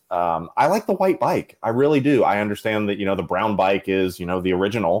 And I like the white bike. I really do. I understand that, the brown bike is, the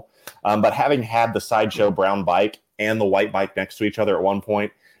original. But having had the Sideshow brown bike and the white bike next to each other at one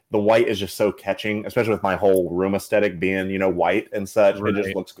point, the white is just so catching, especially with my whole room aesthetic being, white and such. Right. It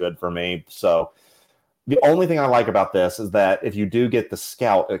just looks good for me. So the only thing I like about this is that if you do get the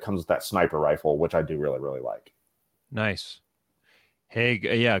Scout, it comes with that sniper rifle, which I do really, really like. Nice. Hey,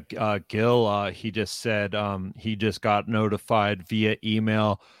 Gil, he just said he just got notified via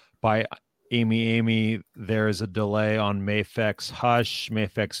email by Amy, there is a delay on Mafex Hush,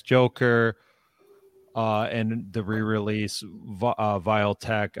 Mafex Joker, and the re-release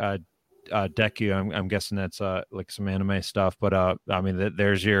Viletech Deku. I'm guessing that's like some anime stuff, but I mean,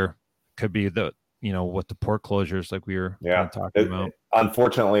 there's could be the with the port closures like we were talking about.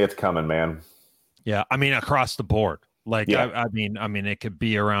 Unfortunately, it's coming, man. Yeah, I mean across the board. Like I mean, it could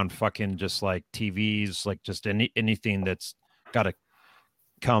be around fucking just like TVs, like just anything that's got to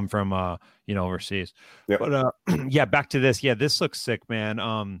come from overseas. Yep. But back to this. Yeah, this looks sick, man.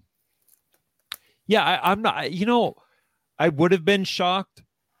 I'm not. I would have been shocked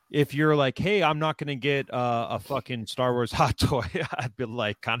if you're like, hey, I'm not gonna get a fucking Star Wars hot toy. I'd be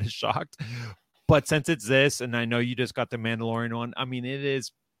like kind of shocked. But since it's this, and I know you just got the Mandalorian one, I mean, it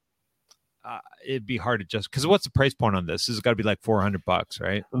is. It'd be hard to just because what's the price point on this? This has got to be like $400,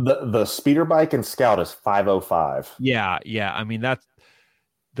 right? The speeder bike and Scout is $505. Yeah. I mean that's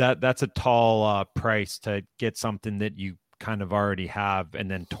a tall price to get something that you kind of already have,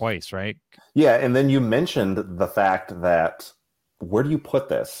 and then twice, right? Yeah, and then you mentioned the fact that where do you put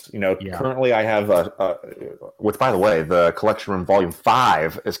this? Currently I have which, by the way, the Collection Room Volume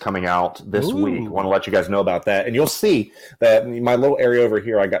 5 is coming out this week. I want to let you guys know about that. And you'll see that my little area over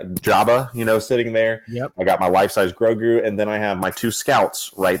here, I got Jabba, sitting there. Yep. I got my life-size Grogu, and then I have my 2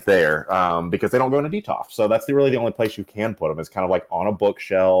 Scouts right there because they don't go into DTOF. So that's really the only place you can put them. It's kind of like on a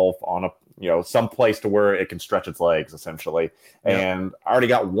bookshelf, on a some place to where it can stretch its legs, essentially. Yep. And I already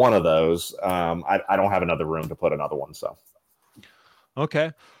got one of those. I don't have another room to put another one, so.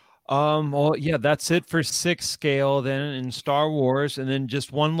 Okay. Well, yeah, that's it for 6 scale then in Star Wars. And then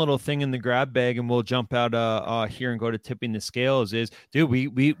just one little thing in the grab bag, and we'll jump out here and go to tipping the scales is, dude,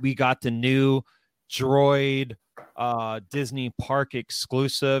 we got the new Droid Disney Park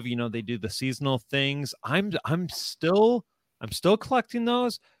exclusive. They do the seasonal things. I'm still collecting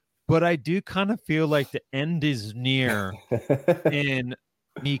those, but I do kind of feel like the end is near in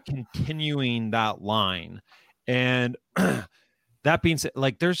me continuing that line. And that being said,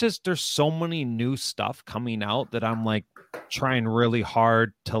 like there's so many new stuff coming out that I'm like trying really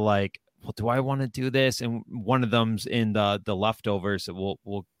hard to like, well, do I want to do this? And one of them's in the leftovers that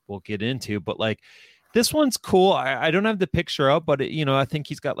we'll get into, but like this one's cool. I don't have the picture up, but I think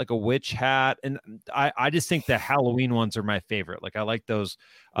he's got like a witch hat, and I just think the Halloween ones are my favorite. Like I like those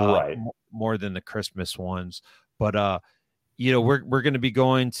more than the Christmas ones. But we're going to be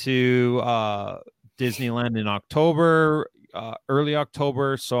going to Disneyland in October. Early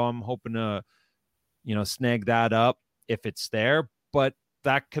October, so I'm hoping to snag that up if it's there, but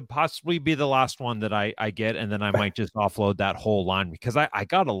that could possibly be the last one that I get, and then I might just offload that whole line because I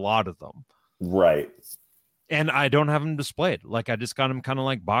got a lot of them, right? And I don't have them displayed. Like I just got them kind of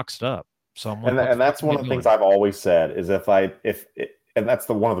like boxed up. So I'm like, and that's one of the things I've always said is and that's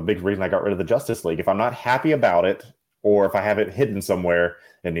one of the big reasons I got rid of the Justice League. If I'm not happy about it, or if I have it hidden somewhere,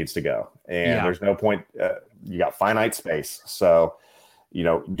 it needs to go. And there's no point. You got finite space. So,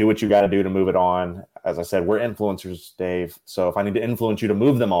 do what you got to do to move it on. As I said, we're influencers, Dave. So if I need to influence you to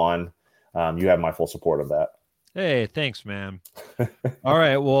move them on, you have my full support of that. Hey, thanks, man. All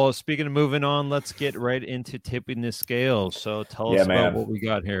right. Well, speaking of moving on, let's get right into tipping the scales. So tell us about what we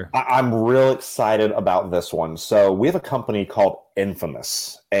got here. I'm real excited about this one. So we have a company called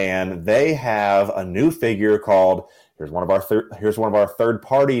Infamous, and they have a new figure called, here's one of our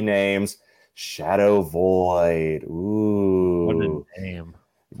third-party names, Shadow Void. Ooh. What a name.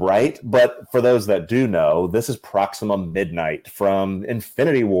 Right? But for those that do know, this is Proxima Midnight from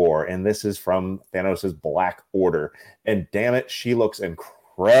Infinity War, and this is from Thanos' Black Order. And damn it, she looks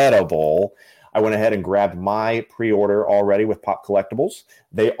incredible. I went ahead and grabbed my pre-order already with Pop Collectibles.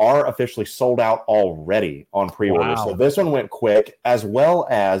 They are officially sold out already on pre-order. Wow. So this one went quick, as well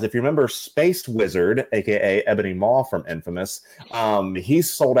as, if you remember Space Wizard, aka Ebony Maw from Infamous,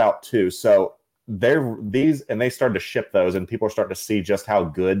 he's sold out too. So they started to ship those, and people are starting to see just how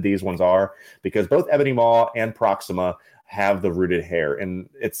good these ones are, because both Ebony Maw and Proxima have the rooted hair, and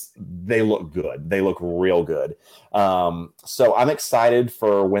they look good. They look real good. So I'm excited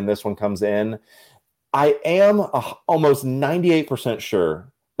for when this one comes in. I am almost 98%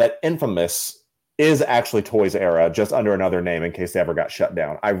 sure that Infamous is actually Toys Era, just under another name in case they ever got shut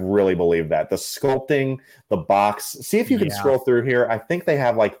down. I really believe that. The sculpting, the box. See if you can scroll through here. I think they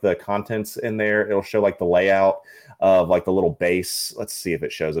have like the contents in there. It'll show like the layout of like the little base. Let's see if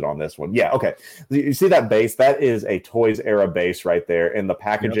it shows it on this one. Yeah, okay. You see that base? That is a Toys Era base right there, and the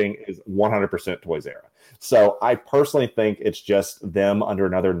packaging is 100% Toys Era. So I personally think it's just them under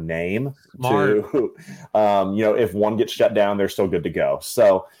another name. Smart. To, if one gets shut down, they're still good to go.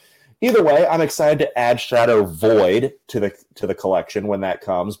 So either way, I'm excited to add Shadow Void to the collection when that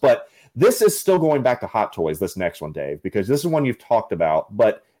comes. But this is still going back to Hot Toys, this next one, Dave, because this is one you've talked about,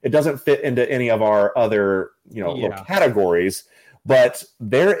 but it doesn't fit into any of our other little categories. But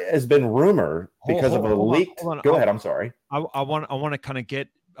there has been rumor because of a leaked. Go ahead. I'm sorry. I want to kind of get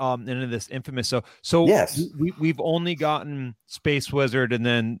into this Infamous. So yes, we've only gotten Space Wizard and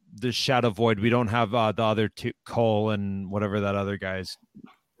then the Shadow Void. We don't have the other two, Cole and whatever that other guy's.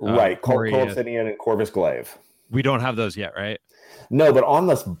 Right, Cole Obsidian and Corvus Glaive. We don't have those yet, right? No, but on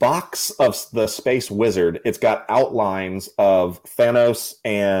this box of the Space Wizard, it's got outlines of Thanos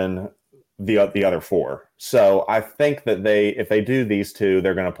and the other four. So I think that if they do these two,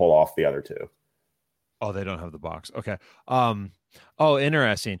 they're going to pull off the other two. Oh, they don't have the box. Okay. Oh,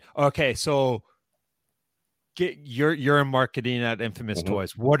 interesting. Okay, so you're in marketing at Infamous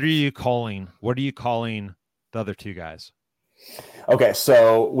Toys. What are you calling the other two guys? Okay,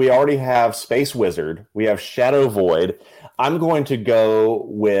 so we already have Space Wizard. We have Shadow Void. I'm going to go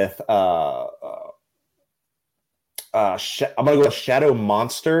with I'm going to go with Shadow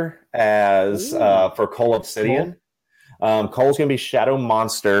Monster as for Cole Obsidian. Cool. Cole's going to be Shadow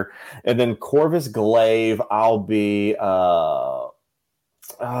Monster, and then Corvus Glaive. I'll be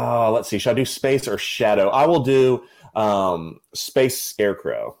let's see. Should I do Space or Shadow? I will do Space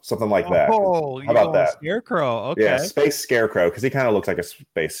Scarecrow, something like that. Oh, how about that? Scarecrow. Okay. Yeah, Space Scarecrow, because he kind of looks like a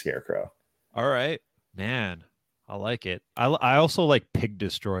space scarecrow. All right, man. I like it. I also like Pig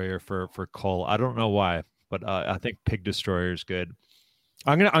Destroyer for Cole. I don't know why, but I think Pig Destroyer is good.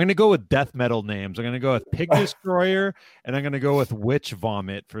 I'm gonna go with death metal names. I'm gonna go with Pig Destroyer, and I'm gonna go with Witch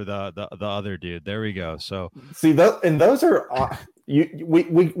Vomit for the other dude. There we go. So see, those are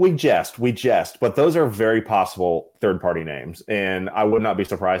we jest, but those are very possible third-party names, and I would not be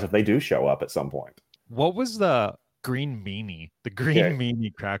surprised if they do show up at some point. What was the Green Meanie? The Green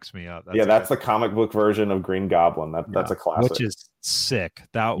Meanie cracks me up. That's the comic book version of Green Goblin. That's a classic, which is sick.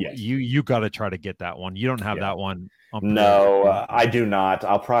 You got to try to get that one. You don't have that one. No, I do not.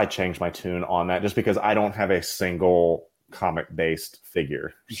 I'll probably change my tune on that just because I don't have a single comic-based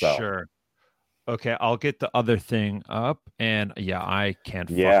figure. So. Sure. Okay, I'll get the other thing up, and I can't.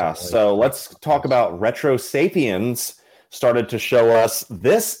 So let's talk about Retro Sapiens. Started to show us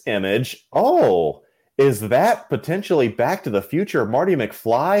this image. Oh, is that potentially Back to the Future Marty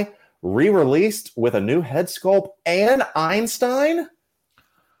McFly re-released with a new head sculpt and Einstein?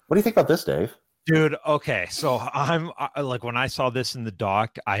 What do you think about this, Dave? Dude, okay, so I'm like, when I saw this in the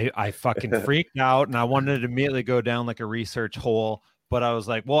doc, I fucking freaked out, and I wanted to immediately go down like a research hole. But I was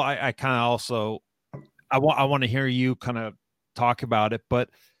like, well, I kind of also, I want to hear you kind of talk about it. But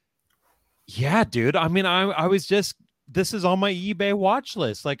yeah, dude, I mean, I was just, this is on my eBay watch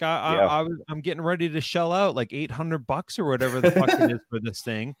list. Like I'm getting ready to shell out like $800 or whatever the fuck it is for this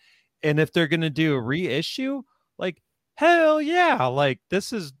thing. And if they're going to do a reissue, like, hell yeah. Like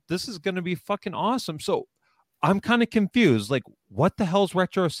this is going to be fucking awesome. So I'm kind of confused. Like, what the hell's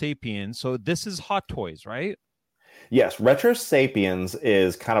Retro Sapiens? So this is Hot Toys, right? Yes, Retro Sapiens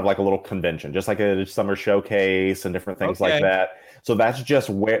is kind of like a little convention, just like a summer showcase and different things like that. So that's just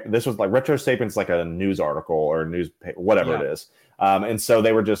where this was like Retro Sapiens, like a news article or newspaper, whatever it is. And so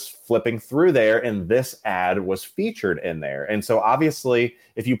they were just flipping through there, and this ad was featured in there. And so obviously,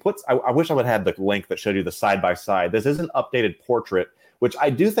 if you put, I wish I would have had the link that showed you the side by side. This is an updated portrait, which I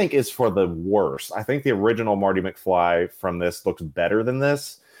do think is for the worse. I think the original Marty McFly from this looks better than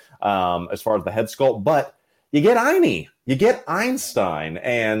this as far as the head sculpt, but you get Einie, you get Einstein.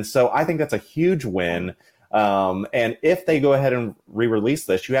 And so I think that's a huge win. And if they go ahead and re-release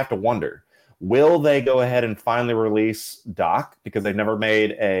this, you have to wonder, will they go ahead and finally release Doc, because they've never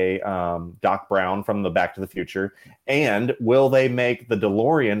made a Doc Brown from the Back to the Future? And will they make the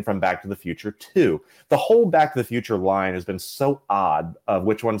DeLorean from Back to the Future 2? The whole Back to the Future line has been so odd of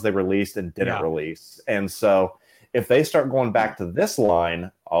which ones they released and didn't release. And so if they start going back to this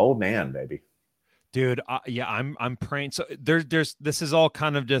line, oh man, baby. Dude, I'm praying. So there's this is all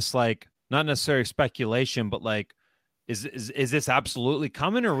kind of just like not necessarily speculation, but like, is this absolutely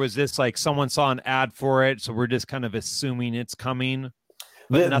coming, or was this like someone saw an ad for it, so we're just kind of assuming it's coming?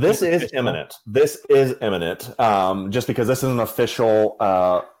 This is imminent. This is imminent. Just because this is an official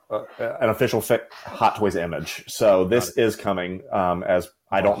Hot Toys image, so this is coming. As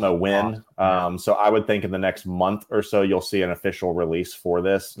I don't know when. So I would think in the next month or so you'll see an official release for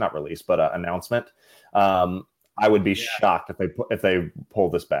this. Not release, but announcement. I would be shocked if they pull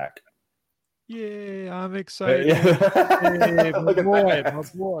this back. Yeah, I'm excited. Hey, my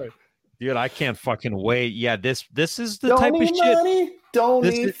boy. Dude, I can't fucking wait. Yeah, this is the type of shit. Money, don't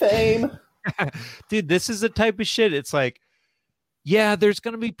need fame. Dude, this is the type of shit. It's like, yeah, there's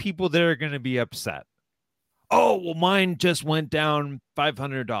gonna be people that are gonna be upset. Oh, well, mine just went down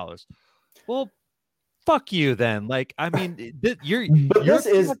 $500. Well, fuck you then. Like, I mean, this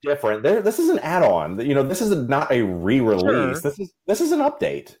is different. This is an add-on. This is not a re-release. Sure. This is an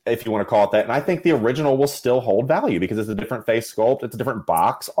update, if you want to call it that. And I think the original will still hold value because it's a different face sculpt, it's a different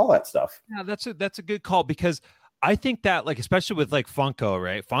box, all that stuff. Yeah, that's a good call, because I think that, like, especially with like Funko,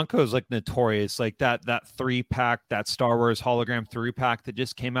 right? Funko is like notorious, like that 3-pack, that Star Wars hologram 3-pack that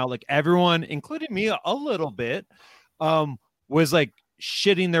just came out. Like everyone, including me a little bit, was like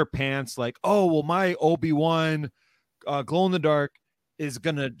shitting their pants, like, oh, well, my Obi-Wan glow in the dark is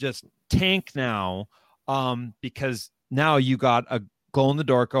gonna just tank now, because now you got a glow in the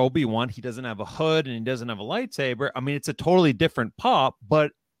dark Obi-Wan. He doesn't have a hood and he doesn't have a lightsaber. I mean, it's a totally different pop,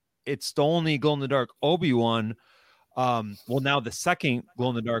 but it's the only glow in the dark Obi-Wan. Well, now the second glow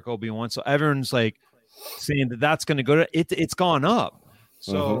in the dark Obi-Wan. So everyone's like saying that's going to go to it's gone up.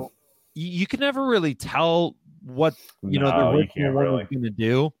 So you can never really tell what the original one is going to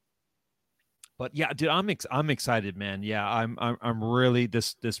do. But yeah, dude, I'm excited, man. Yeah, I'm really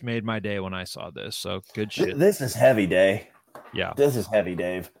this made my day when I saw this. So good shit. This is heavy, Day. Yeah, this is heavy,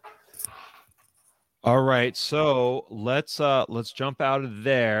 Dave. All right, so let's jump out of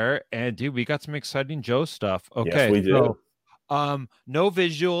there, and dude, we got some exciting Joe stuff. Okay, yes, we do. So, no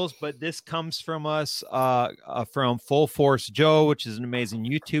visuals, but this comes from us from Full Force Joe, which is an amazing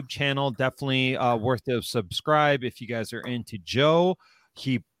YouTube channel. Definitely worth to subscribe if you guys are into Joe.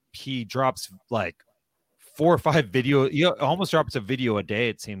 He drops like 4 or 5 video. He almost drops a video a day,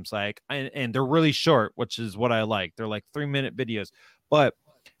 it seems like, and they're really short, which is what I like. They're like 3-minute videos, but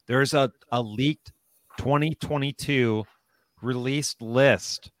there's a leaked 2022 released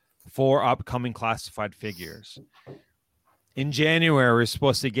list for upcoming classified figures. In January, we're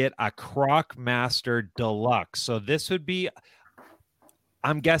supposed to get a Croc Master Deluxe. So this would be,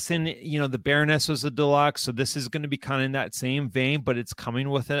 I'm guessing, the Baroness was a deluxe. So this is going to be kind of in that same vein, but it's coming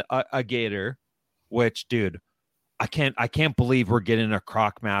with a Gator, which, dude, I can't believe we're getting a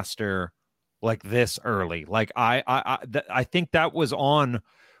Croc Master like this early. Like I think that was on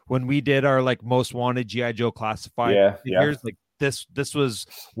when we did our like most wanted G.I. Joe classified figures. Like this was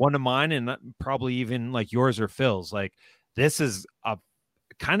one of mine, and probably even like yours or Phil's. Like this is a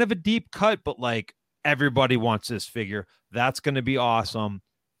kind of a deep cut, but like everybody wants this figure. That's going to be awesome.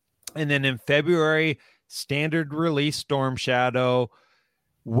 And then in February, standard release Storm Shadow.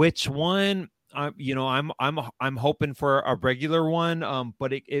 Which one? I'm hoping for a regular one,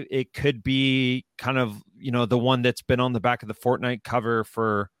 but it could be kind of the one that's been on the back of the Fortnite cover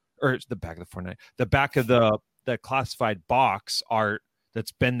the back of the classified box art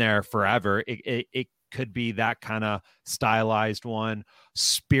that's been there forever. It could be that kind of stylized one.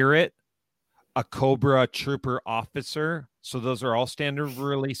 Spirit, a Cobra Trooper Officer. So those are all standard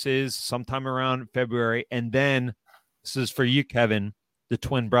releases sometime around February. And then this is for you, Kevin, the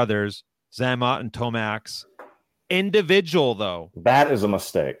twin brothers, Xamot and Tomax. Individual, though. That is a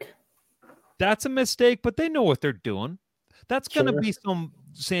mistake. That's a mistake, but they know what they're doing. That's going to be some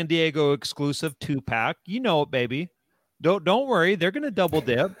San Diego exclusive 2-pack. You know it, baby. Don't worry. They're going to double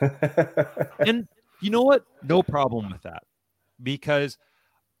dip. And you know what? No problem with that. Because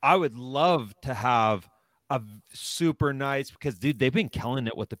I would love to have a super nice, because dude, they've been killing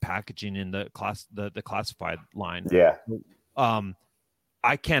it with the packaging in the classified line. Yeah.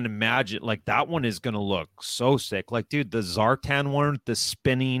 I can't imagine, like, that one is going to look so sick. Like, dude, the Zartan one, the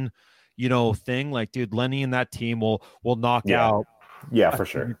spinning, thing. Like, dude, Lenny and that team will knock Yeah. out For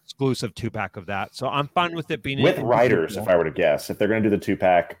sure. exclusive 2-pack of that. So I'm fine with it being with writers. If I were to guess, if they're going to do the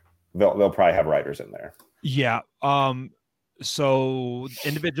 2-pack, they'll probably have writers in there. Yeah. So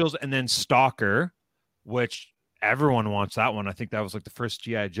individuals, and then Stalker, which everyone wants that one. I think that was like the first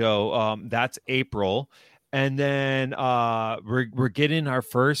G.I. Joe. That's April. And then we're getting our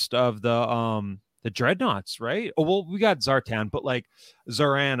first of the Dreadnoughts, right? Oh, well, we got Zartan, but like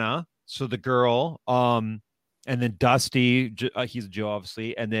Zarana, so the girl, and then Dusty, he's a Joe,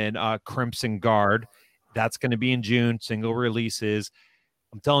 obviously, and then Crimson Guard. That's going to be in June, single releases.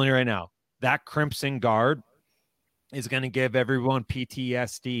 I'm telling you right now, that Crimson Guard is going to give everyone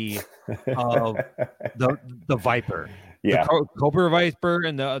PTSD of the Viper. Yeah. The Cobra Viper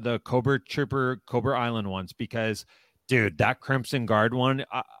and the Cobra Trooper, Cobra Island ones, because, dude, that Crimson Guard one,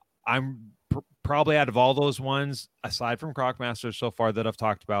 I'm probably out of all those ones, aside from Crocmaster so far that I've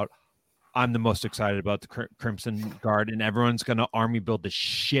talked about, I'm the most excited about the Crimson Guard, and everyone's going to army build the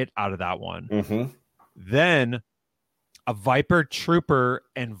shit out of that one. Mm-hmm. Then a Viper Trooper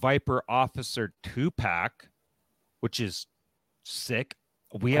and Viper Officer 2-pack, which is sick.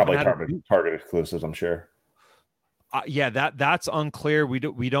 We probably haven't had target exclusives, I'm sure. Yeah, that's unclear.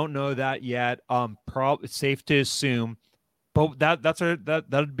 We don't know that yet. It's safe to assume, but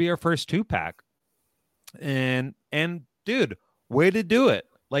that'd be our first 2-pack. And dude, way to do it!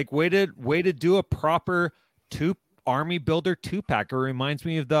 Like way to do a proper army builder 2-pack. It reminds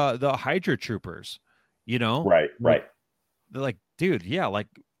me of the Hydra Troopers. Right. They're like, dude, yeah, like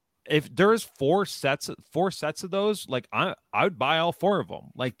if there's four sets of those, like I would buy all 4 of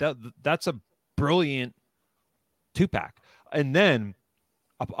them. Like that's a brilliant 2-pack. And then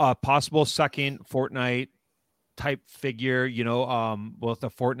a possible second Fortnite type figure, with a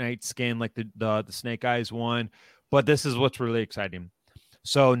Fortnite skin like the Snake Eyes one. But this is what's really exciting.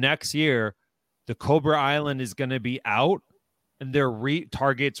 So next year, the Cobra Island is going to be out, and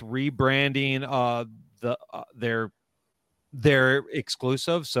Target's rebranding their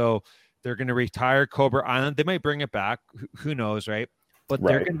exclusive. So they're going to retire Cobra Island. They might bring it back. Who knows, right? But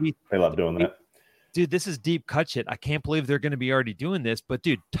they're going to be. They love doing that. Dude, this is deep cut shit. I can't believe they're going to be already doing this. But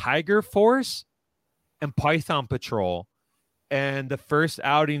dude, Tiger Force and Python Patrol, and the first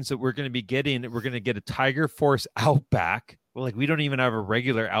outings that we're going to be getting, we're going to get a Tiger Force Outback. Well, like we don't even have a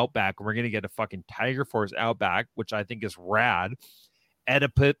regular Outback. We're going to get a fucking Tiger Force Outback, which I think is rad. And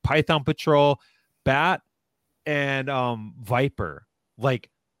a Python Patrol, Bat, and Viper. Like,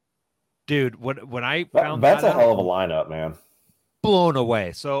 dude, when I found that's that a hell of a lineup, man. Blown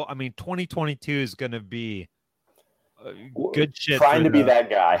away. So I mean 2022 is going to be good shit. Trying to be that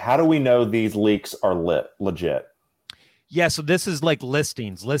guy. How do we know these leaks are legit? Yeah, so this is like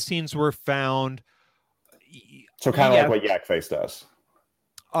listings were found, so kind of like what Yak Face does.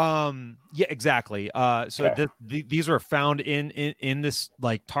 Yeah, exactly. These were found in this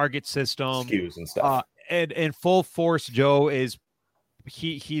like Target system, SKUs and stuff. And Full Force Joe is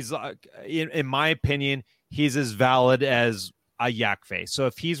he's in my opinion, he's as valid as a Yak Face. So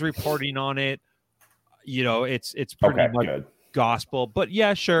if he's reporting on it, it's pretty much good. Gospel. But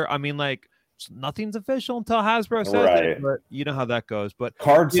yeah, sure. I mean, like nothing's official until Hasbro says it, but you know how that goes. But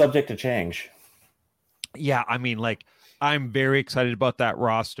card subject to change. Yeah, I mean, like I'm very excited about that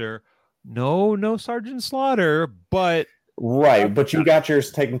roster. No Sergeant Slaughter, but right. But you got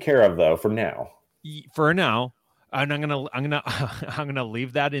yours taken care of though for now. For now, and I'm gonna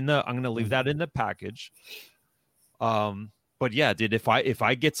leave that in the package. But yeah, dude, if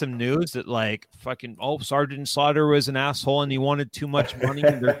I get some news that like fucking Sergeant Slaughter was an asshole and he wanted too much money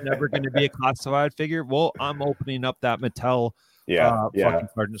and there's never going to be a classified figure, well, I'm opening up that Mattel fucking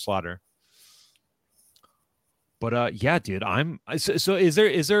Sergeant Slaughter. But yeah, dude, so is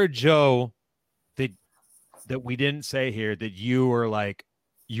there a Joe that we didn't say here that you were like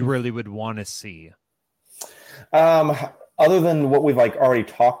you really would want to see? Other than what we've like already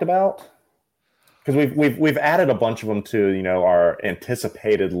talked about. Because we've added a bunch of them to our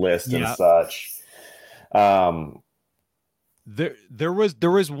anticipated list and such. There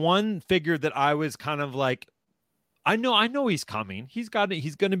was one figure that I was kind of like, I know he's coming. He's going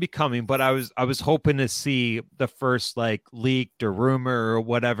to be coming, but I was hoping to see the first like leaked or rumor or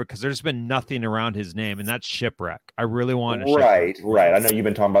whatever, because there's been nothing around his name, and that's Shipwreck. I really want to. Right. I know you've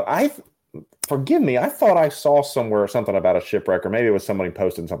been talking about. Forgive me. I thought I saw somewhere something about a Shipwreck, or maybe it was somebody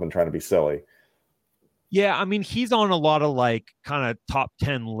posting something trying to be silly. Yeah, I mean, he's on a lot of like kind of top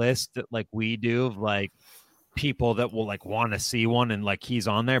 10 lists that like we do of like people that will like want to see one, and like he's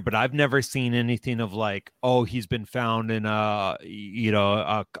on there, but I've never seen anything of like, oh, he's been found in a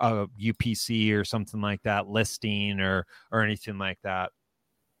UPC or something like that listing or anything like that.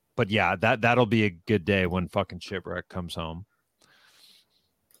 but yeah, that'll be a good day when fucking Shipwreck comes home.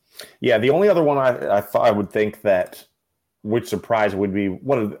 Yeah, the only other one I thought I would think that which surprise would be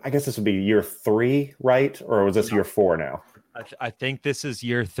I guess this would be year 3, right? Or was this year 4 now? I think this is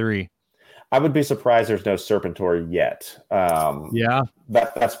year 3. I would be surprised there's no Serpentor yet. Yeah,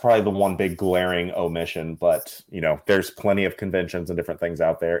 that's probably the one big glaring omission. But there's plenty of conventions and different things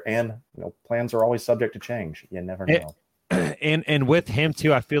out there, and plans are always subject to change. You never know. And with him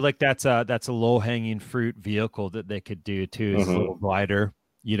too, I feel like that's a low hanging fruit vehicle that they could do too. Is a little glider,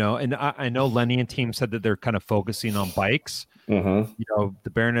 And I know Lenny and team said that they're kind of focusing on bikes. The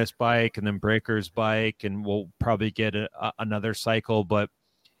Baroness bike and then Breaker's bike, and we'll probably get another cycle, but.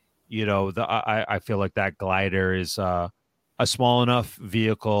 I feel like that glider is a small enough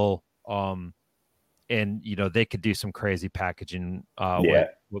vehicle, and they could do some crazy packaging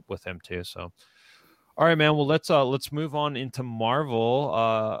with him too. So, all right, man. Well, let's move on into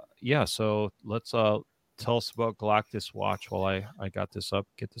Marvel. So let's tell us about Galactus Watch while I got this up.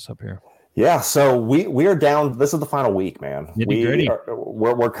 Get this up here. Yeah, so we are down. This is the final week, man.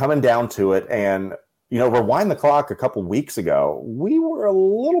 We're coming down to it, and. Rewind the clock a couple weeks ago, we were a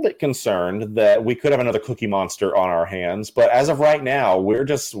little bit concerned that we could have another Cookie Monster on our hands. But as of right now, we're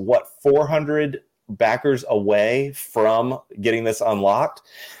just, 400 backers away from getting this unlocked.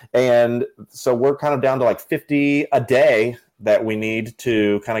 And so we're kind of down to like 50 a day that we need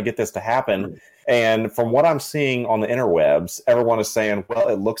to kind of get this to happen. And from what I'm seeing on the interwebs, everyone is saying, well,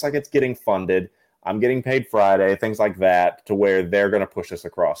 it looks like it's getting funded. I'm getting paid Friday, things like that, to where they're going to push us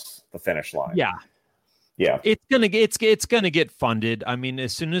across the finish line. Yeah, it's gonna get funded. I mean,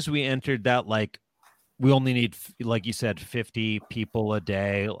 as soon as we entered that, we only need, like you said, 50 people a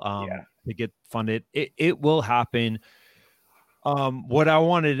day to get funded. It will happen. What I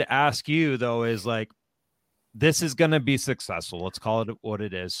wanted to ask you though is this is gonna be successful. Let's call it what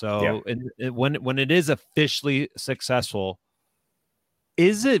it is. So, when it is officially successful,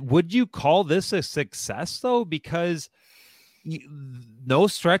 would you call this a success though? Because no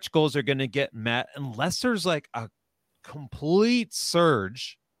stretch goals are going to get met unless there's a complete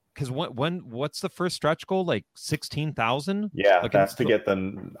surge. Because what's the first stretch goal? 16,000? Yeah, that's to get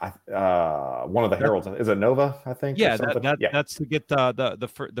one of the heralds. Is it Nova? I think. Yeah, that's to get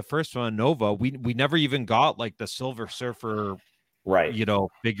the first one, Nova. We never even got the Silver Surfer, right?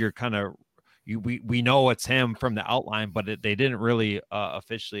 Figure kind of. We know it's him from the outline, but they didn't really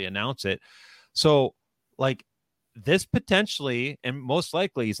officially announce it. So this potentially, and most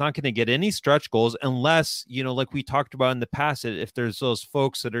likely, he's not going to get any stretch goals unless, like we talked about in the past, if there's those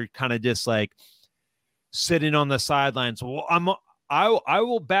folks that are kind of just sitting on the sidelines. Well, I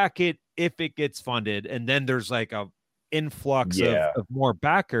will back it if it gets funded, and then there's a influx of more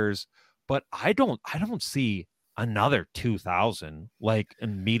backers. But I don't see another 2,000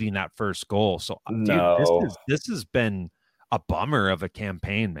 and meeting that first goal. So no. Dude, this has been a bummer of a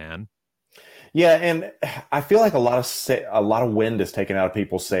campaign, man. Yeah, and I feel like a lot of wind is taken out of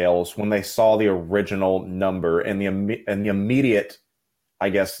people's sails when they saw the original number, and the immediate,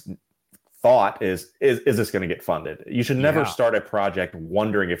 I guess, thought is this going to get funded? You should never start a project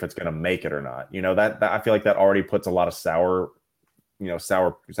wondering if it's going to make it or not. That I feel like that already puts a lot of sour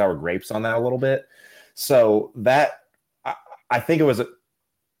grapes on that a little bit. So that I think it was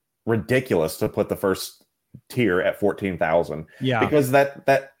ridiculous to put the first tier at 14,000. Yeah, because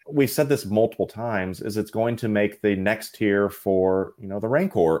that. We've said this multiple times, is it's going to make the next tier for, the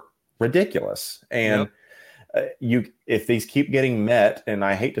Rancor ridiculous. And if these keep getting met, and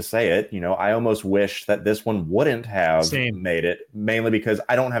I hate to say it, I almost wish that this one wouldn't have made it, mainly because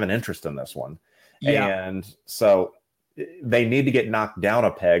I don't have an interest in this one. Yeah. And so they need to get knocked down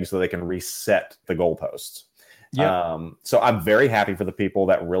a peg so they can reset the goalposts. Yeah. So I'm very happy for the people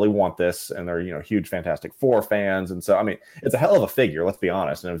that really want this, and they're, huge Fantastic Four fans. And so, I mean, it's a hell of a figure, let's be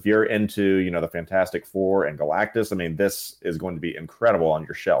honest. And if you're into, the Fantastic Four and Galactus, I mean, this is going to be incredible on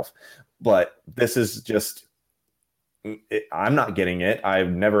your shelf. But this is just, I'm not getting it. I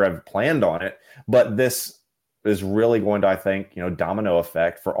never have planned on it. But this is really going to, I think, domino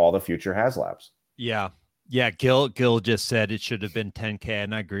effect for all the future HasLabs. Yeah. Yeah. Gil just said it should have been 10K,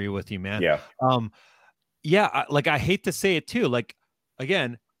 and I agree with you, man. Yeah. Yeah, I hate to say it too.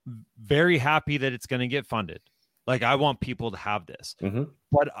 Again, very happy that it's going to get funded. I want people to have this. Mm-hmm.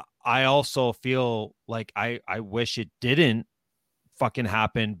 But I also feel I wish it didn't fucking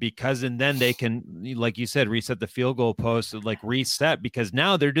happen, because and then they can, like you said, reset the field goal post, reset, because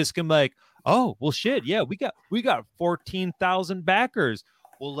now they're just going to be oh, well, shit. Yeah, we got 14,000 backers.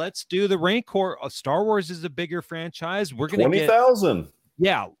 Well, let's do the Rancor. Star Wars is a bigger franchise. We're going to get 20,000.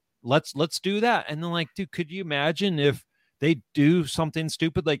 Yeah. Let's do that. And then dude, could you imagine if they do something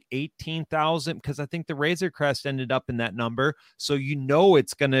stupid like 18,000, because I think the Razor Crest ended up in that number. So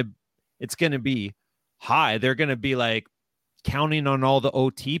it's gonna be high. They're gonna be like counting on all the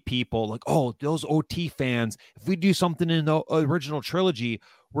OT people, like, oh, those OT fans, if we do something in the original trilogy,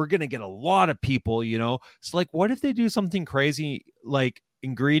 we're gonna get a lot of people, So like, what if they do something crazy like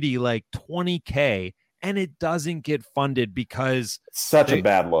and greedy like 20K and it doesn't get funded because such a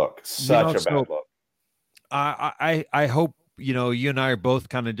bad look. I hope you and I are both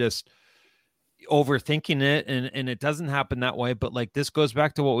kind of just overthinking it, and it doesn't happen that way. But like, this goes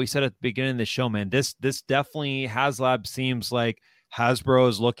back to what we said at the beginning of the show, man. This definitely, HasLab seems like Hasbro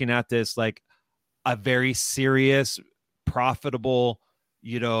is looking at this like a very serious, profitable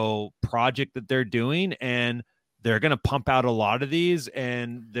project that they're doing, and they're going to pump out a lot of these,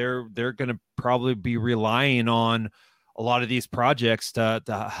 and they're going to probably be relying on a lot of these projects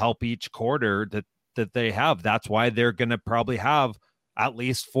to help each quarter that they have. That's why they're going to probably have at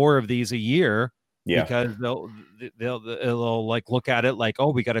least 4 of these a year, because they'll like look at it like,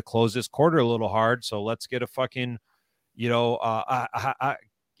 oh, we got to close this quarter a little hard, so let's get a fucking a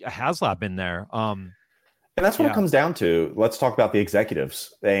HasLab in there. And that's what it comes down to. Let's talk about the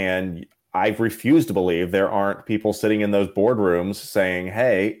executives. And I've refused to believe there aren't people sitting in those boardrooms saying,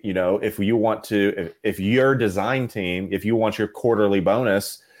 hey, if you want to, if your design team, if you want your quarterly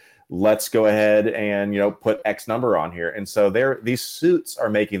bonus, let's go ahead and, put X number on here. And so these suits are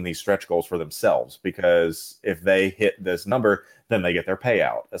making these stretch goals for themselves, because if they hit this number, then they get their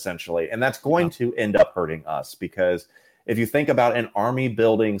payout essentially. And that's going to end up hurting us, because if you think about an army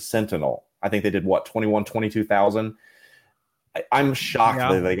building Sentinel, I think they did 22,000. I'm shocked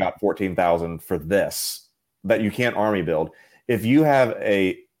that they got 14,000 for this, that you can't army build. If you have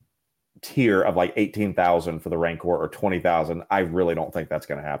a tier of like 18,000 for the Rancor or 20,000, I really don't think that's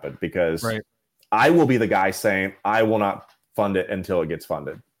going to happen, because I will be the guy saying I will not fund it until it gets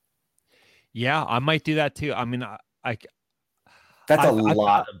funded. Yeah, I might do that too. I mean, that's a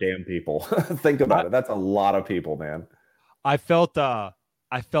lot of damn people. Think about it. That's a lot of people, man. I felt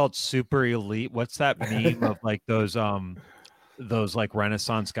super elite. What's that meme of like those like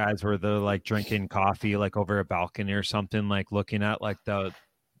Renaissance guys where they're like drinking coffee like over a balcony or something, like looking at like the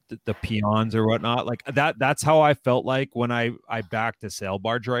peons or whatnot, like that's how I felt like when I backed the sail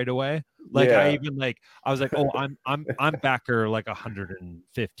barge right away. Like I was like, oh, I'm backer like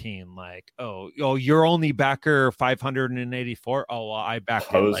 115, like oh you're only backer 584. Oh well, I backed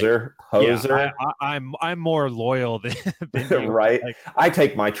poser. I'm more loyal than you. Right. Like, I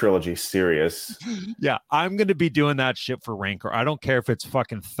take my trilogy serious. Yeah, I'm gonna be doing that shit for Rancor. I don't care if it's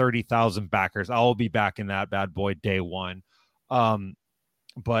fucking 30,000 backers. I'll be backing that bad boy day one.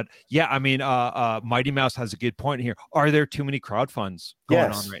 But yeah, I mean, Mighty Mouse has a good point here. Are there too many crowd funds going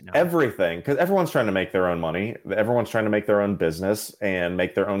on right now? Everything, because everyone's trying to make their own money. Everyone's trying to make their own business and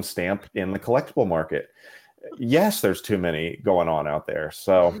make their own stamp in the collectible market. Yes, there's too many going on out there.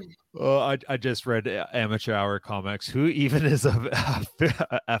 So, I just read Amateur Hour Comics. Who even is a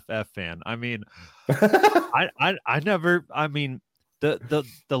FF fan? I mean, I never. I mean, the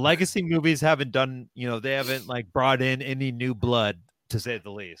legacy movies haven't done. They haven't like brought in any new blood, to say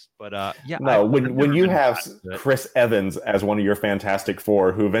the least. But when you have Chris Evans as one of your Fantastic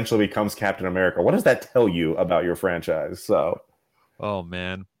Four, who eventually becomes Captain America, what does that tell you about your franchise? So, oh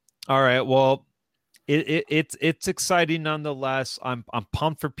man, all right, well, it's exciting nonetheless. I'm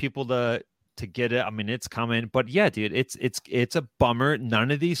pumped for people to get it. I mean, it's coming, but yeah, dude, it's a bummer.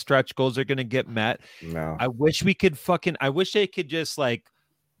 None of these stretch goals are gonna get met. No, I wish we could I wish they could just like,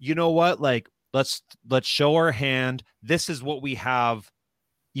 you know what, like. Let's show our hand. This is what we have,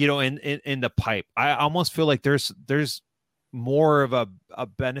 in the pipe. I almost feel like there's more of a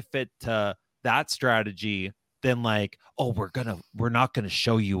benefit to that strategy than like, oh, we're not gonna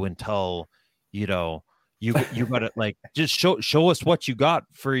show you until you gotta like just show us what you got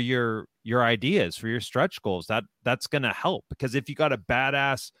for your ideas, for your stretch goals. That's gonna help, because if you got a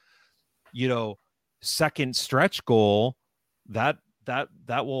badass, second stretch goal,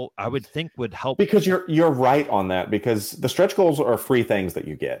 that will, I would think, would help. Because you're right on that, because the stretch goals are free things that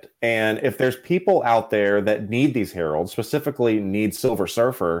you get. And if there's people out there that need these heralds, specifically need Silver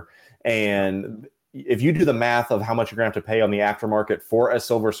Surfer, and if you do the math of how much you're going to have to pay on the aftermarket for a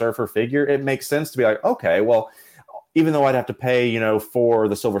Silver Surfer figure, it makes sense to be like, okay, well, even though I'd have to pay, for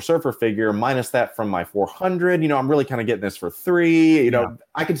the Silver Surfer figure, minus that from my 400, I'm really kind of getting this for 3,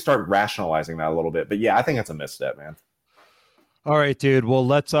 I can start rationalizing that a little bit. But yeah, I think that's a misstep, man. All right, dude. Well,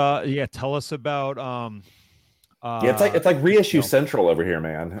 let's tell us about it's like reissue central over here,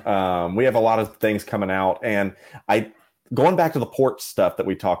 man. We have a lot of things coming out, and going back to the port stuff that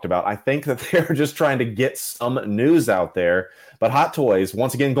we talked about, I think that they're just trying to get some news out there. But Hot Toys,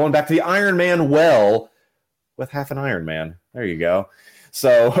 once again, going back to the Iron Man well with half an Iron Man. There you go.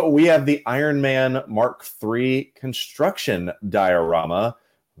 So we have the Iron Man Mark III construction diorama.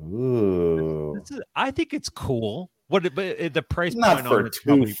 Ooh. I think it's cool. But the price not point for on it's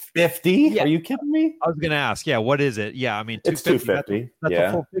probably $250. Yeah. Are you kidding me? I was gonna ask, yeah, what is it? Yeah, I mean, It's $250. That's Yeah.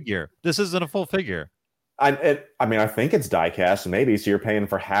 a full figure. This isn't a full figure. I mean, I think it's die-cast, maybe, so you're paying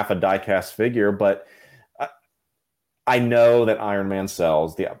for half a die-cast figure, but I know that Iron Man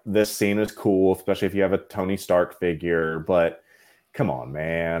sells. This scene is cool, especially if you have a Tony Stark figure, but come on,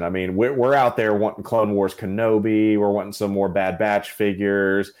 man. I mean, we're out there wanting Clone Wars Kenobi. We're wanting some more Bad Batch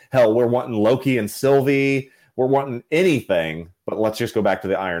figures. Hell, we're wanting Loki and Sylvie. We're wanting anything, but let's just go back to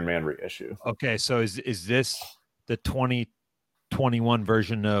the Iron Man reissue. Okay, so is this the 2021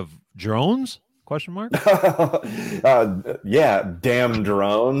 version of drones? Question mark? Yeah, damn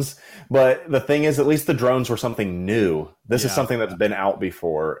drones. But the thing is, at least the drones were something new. This is something that's been out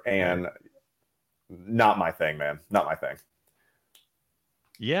before, and not my thing, man. Not my thing.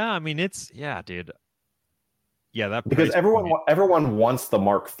 Yeah, I mean, dude. Yeah, that because everyone wants the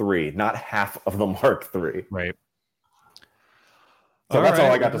Mark III, not half of the Mark III. Right. So that's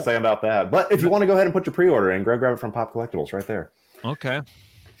all I got to say about that. But if you want to go ahead and put your pre-order in, grab it from Pop Collectibles right there. Okay.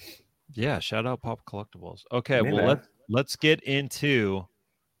 Yeah, shout out Pop Collectibles. Okay, let's get into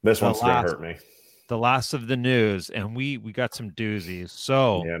this one's gonna hurt me. The last of the news, and we got some doozies.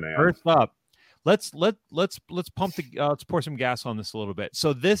 So first up, let's pump let's pour some gas on this a little bit.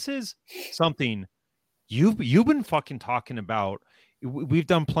 So this is something you've been fucking talking about. We've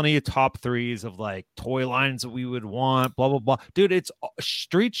done plenty of top threes of like toy lines that we would want, blah blah blah. Dude, it's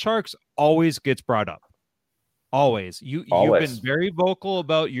Street Sharks always gets brought up. Always. You've been very vocal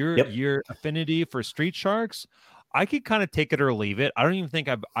about your affinity for Street Sharks. I could kind of take it or leave it. I don't even think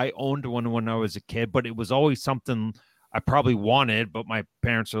I owned one when I was a kid, but it was always something I probably wanted, but my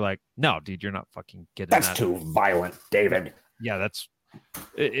parents are like, no, dude, you're not fucking getting that. That's too violent, David. Yeah, that's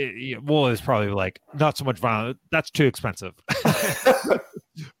well, it's probably like not so much violent. That's too expensive.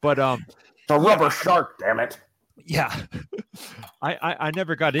 But the rubber shark, damn it. Yeah. I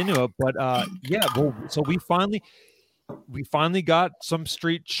never got into it, but so we finally got some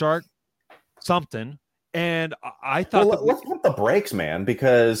Street Shark something, and I thought let's pump the brakes, man,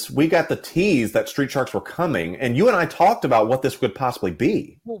 because we got the tease that Street Sharks were coming, and you and I talked about what this could possibly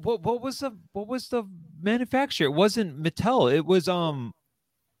be. What was the manufacturer? It wasn't Mattel. It was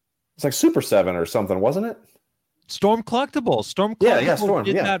it's like Super 7 or something, wasn't it? Storm Collectibles. Storm Collectibles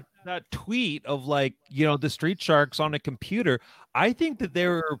did that tweet of like, the Street Sharks on a computer. I think that they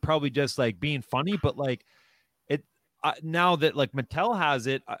were probably just like being funny, but like now that like Mattel has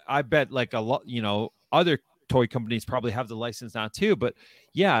it, I bet like a lot, other toy companies probably have the license now too. But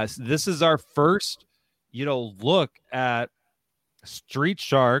yes, this is our first, look at Street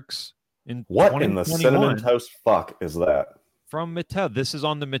Sharks in what in the cinnamon toast fuck is that from Mattel. This is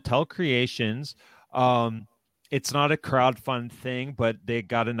on the Mattel Creations. It's not a crowdfund thing, but they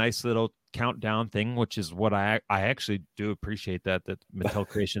got a nice little countdown thing, which is what I actually do appreciate that Mattel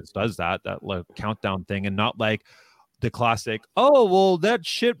Creations does that like countdown thing, and not like the classic, oh, well, that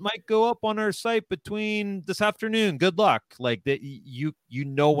shit might go up on our site between this afternoon. Good luck. Like that, you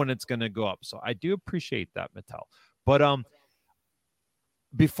know when it's going to go up. So I do appreciate that, Mattel. But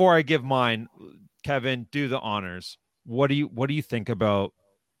before I give mine, Kevin, do the honors. What do you think about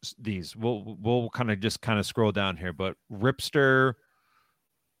these? We'll kind of scroll down here, but Ripster,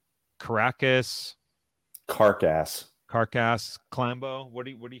 Carcass, Clambo. What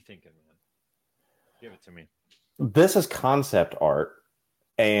are you thinking, man? Give it to me. This is concept art,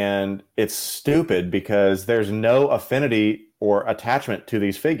 and it's stupid because there's no affinity or attachment to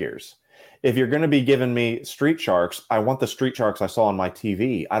these figures. If you're going to be giving me Street Sharks, I want the Street Sharks I saw on my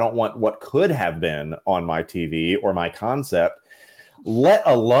TV. I don't want what could have been on my TV or my concept, let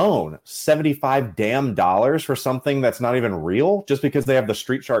alone $75 damn for something that's not even real just because they have the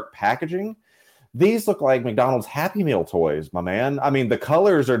Street Shark packaging. These look like McDonald's Happy Meal toys, my man. I mean, the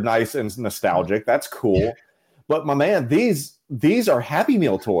colors are nice and nostalgic. That's cool. But my man, these are Happy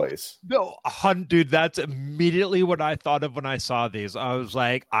Meal toys. No, dude, that's immediately what I thought of when I saw these. I was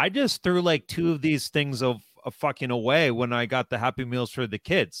like, I just threw like two of these things of fucking away when I got the Happy Meals for the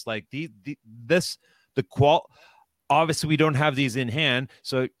kids. Like obviously we don't have these in hand.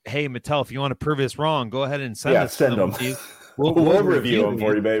 So hey, Mattel, if you want to prove us wrong, go ahead and send them. We'll review them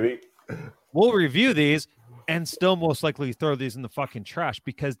for you, baby. We'll review these and still most likely throw these in the fucking trash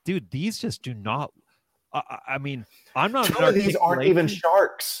because, dude, these just do not. I mean, I'm not. Two of these aren't even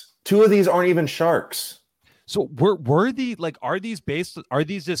sharks. So were the like are these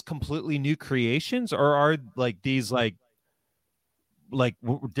just completely new creations, or are like these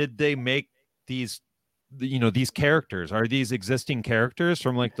did they make these these characters? Are these existing characters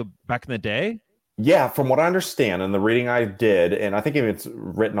from like the back in the day? Yeah, from what I understand and the reading I did, and I think it's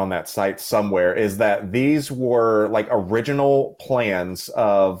written on that site somewhere, is that these were like original plans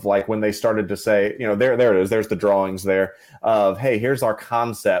of like when they started to say, there it is, there's the drawings there of, hey, here's our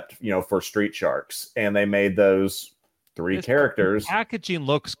concept, for Street Sharks. And they made those three characters. Packaging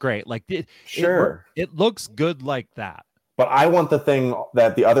looks great. Like sure. It looks good like that. But I want the thing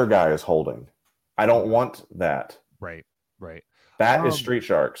that the other guy is holding. I don't want that. Right. That is Street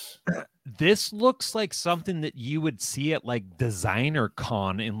Sharks. This looks like something that you would see at like Designer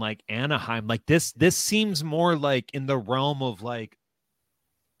Con in like Anaheim. Like this seems more like in the realm of like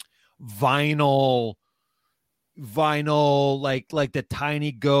vinyl, like the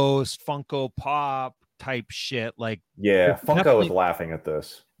Tiny Ghost, Funko Pop type shit. Like, yeah, Funko is laughing at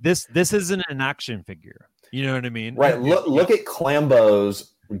this. This isn't an action figure. You know what I mean? Right. Look at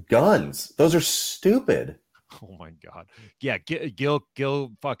Clambo's guns. Those are stupid. Oh my God. Yeah,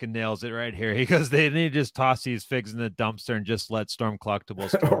 Gil fucking nails it right here. He goes, they need to just toss these figs in the dumpster and just let Storm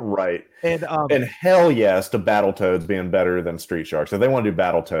Collectibles go. Right. And hell yes to Battletoads being better than Street Sharks. If they want to do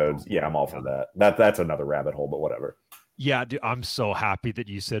Battletoads, yeah, I'm all for that. That's another rabbit hole, but whatever. Yeah, dude, I'm so happy that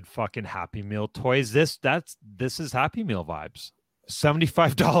you said fucking Happy Meal toys. This is Happy Meal vibes.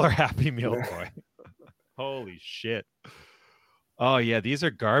 $75 Happy Meal toy. Holy shit. Oh yeah, these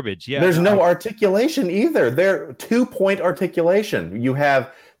are garbage. Yeah, there's no articulation either. They're 2-point articulation. You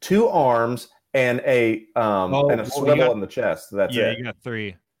have two arms and a swivel in the chest. That's it. You got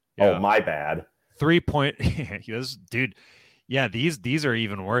three. Yeah. Oh, my bad. 3-point. This dude. Yeah, these are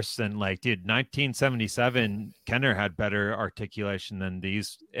even worse than like, dude. 1977, Kenner had better articulation than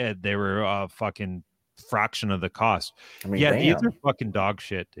these. They were a fucking fraction of the cost. I mean, yeah, these are fucking dog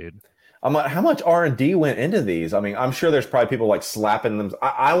shit, dude. I'm like, how much R&D went into these? I mean, I'm sure there's probably people like slapping them.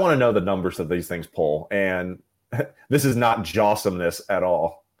 I want to know the numbers that these things pull, and this is not jawsomeness at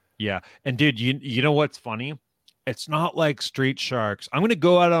all. Yeah, and dude, you know what's funny? It's not like Street Sharks. I'm going to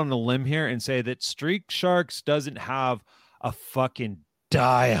go out on a limb here and say that Street Sharks doesn't have a fucking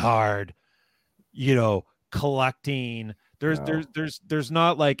diehard, collecting. There's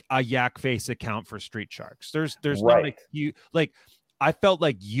not like a Yak Face account for Street Sharks. There's right. Not like I felt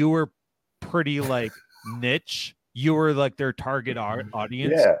like you were pretty like niche. You were like their target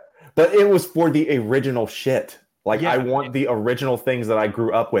audience. Yeah, but it was for the original shit. Like, yeah, I want the original things that I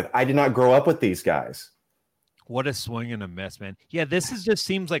grew up with. I did not grow up with these guys. What a swing and a miss, man. Yeah, this just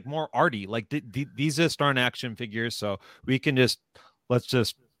seems like more arty. Like these just aren't action figures, so we can let's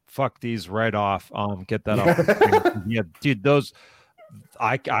just fuck these right off. Get that off. Yeah, dude, those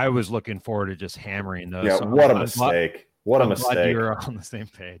I was looking forward to just hammering those. Yeah, so what a mistake. What a mistake. Glad you're on the same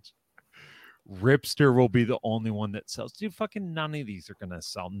page. Ripster will be the only one that sells. Dude, fucking none of these are going to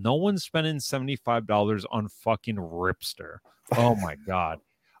sell. No one's spending $75 on fucking Ripster. Oh, my God.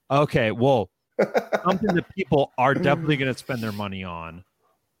 Okay, well, something that people are definitely going to spend their money on.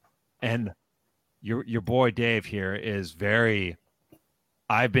 And your boy Dave here is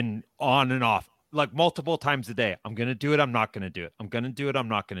I've been on and off, like multiple times a day. I'm going to do it. I'm not going to do it. I'm going to do it. I'm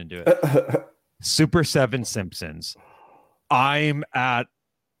not going to do it. Super 7 Simpsons. I'm at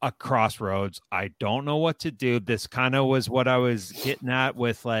a crossroads. I don't know what to do. This kind of was what I was getting at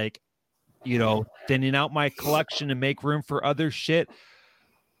with like, thinning out my collection to make room for other shit.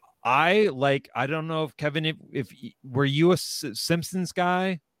 I don't know if Kevin, if were you a Simpsons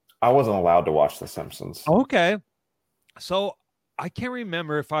guy? I wasn't allowed to watch The Simpsons. Okay. So I can't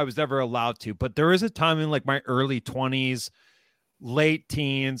remember if I was ever allowed to, but there is a time in like my early 20s, late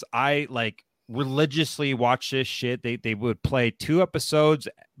teens, I like religiously watch this shit. They would play 2 episodes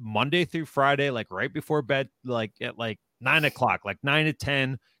Monday through Friday, like right before bed, like at like 9 o'clock, like 9 to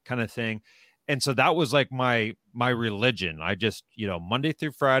 10 kind of thing. And so that was like my religion. I just, Monday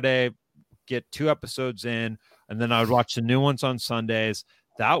through Friday, get 2 episodes in, and then I would watch the new ones on Sundays.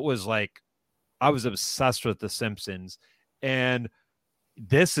 That was like, I was obsessed with The Simpsons, and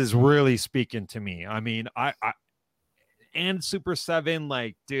this is really speaking to me. I mean, I and Super 7,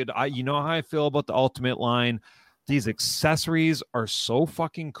 like, dude, you know how I feel about the Ultimate line. These accessories are so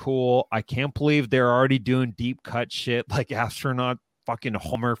fucking cool. I can't believe they're already doing deep cut shit like Astronaut fucking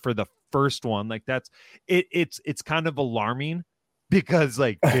Homer for the first one. Like, that's it's kind of alarming because,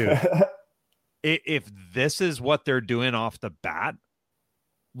 like, dude, if this is what they're doing off the bat,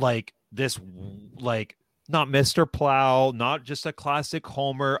 like this, like, not Mr. Plow, not just a classic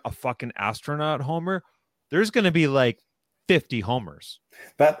Homer, a fucking Astronaut Homer, there's going to be like 50 homers.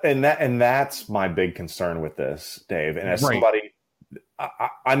 That's my big concern with this, Dave. And as somebody,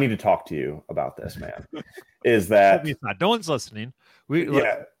 I need to talk to you about this, man. Is that no one's listening?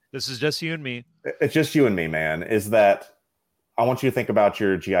 This is just you and me. It's just you and me, man. Is that I want you to think about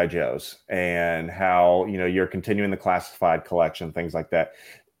your GI Joes and how you're continuing the classified collection, things like that.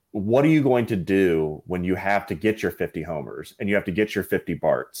 What are you going to do when you have to get your 50 homers and you have to get your 50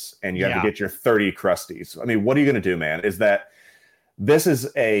 Barts and you have to get your 30 Krusties? I mean, what are you going to do, man? Is that this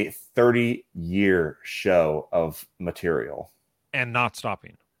is a 30-year show of material and not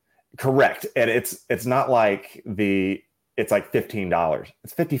stopping. Correct. And it's not like it's like $15.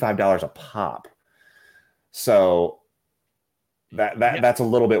 It's $55 a pop. So that's a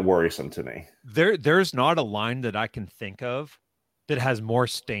little bit worrisome to me. There's not a line that I can think of that has more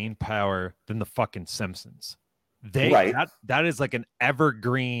staying power than the fucking Simpsons. That is like an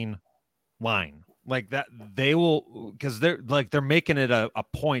evergreen line. Like that they will, because they're making it a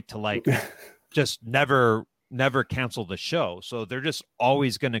point to like just never cancel the show. So they're just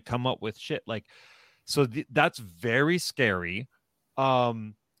always going to come up with shit. Like, so that's very scary.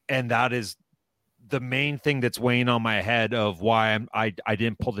 And that is the main thing that's weighing on my head of why I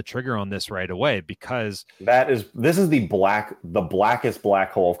didn't pull the trigger on this right away, because this is the blackest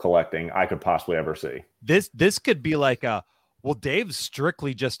black hole of collecting I could possibly ever see. This could be like Dave's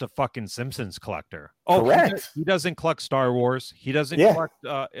strictly just a fucking Simpsons collector. Oh, correct. He doesn't collect Star Wars. He doesn't collect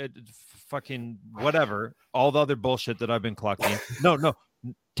fucking whatever, all the other bullshit that I've been collecting. No,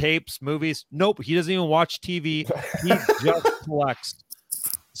 tapes, movies. Nope, he doesn't even watch TV. He just collects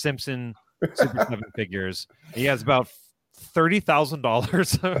Simpson Super 7 figures. He has about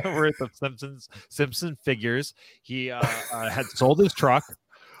 $30,000 worth of Simpson figures. He had sold his truck.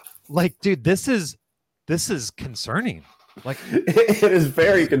 Like, dude, this is concerning. Like, it is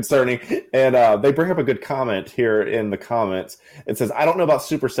very concerning. And they bring up a good comment here in the comments. It says, I don't know about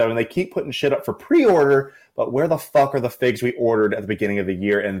Super 7. They keep putting shit up for pre-order, but where the fuck are the figs we ordered at the beginning of the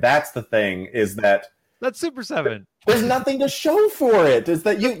year? And that's the thing, is that that's Super 7. There's nothing to show for it. Is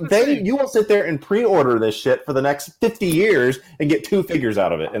that you will sit there and pre-order this shit for the next 50 years and get 2 figures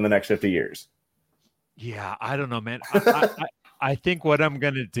out of it in the next 50 years. Yeah, I don't know, man. I think what I'm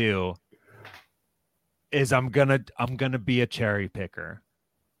gonna do is I'm gonna be a cherry picker.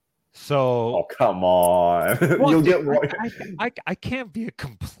 So, oh, come on. Well, You'll dude, get I can't be a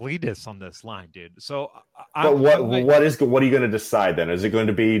completist on this line, dude. So what are you going to decide then? Is it going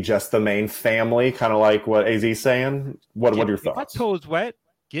to be just the main family, kind of like what AZ's saying? What are your thoughts? Get my toes wet.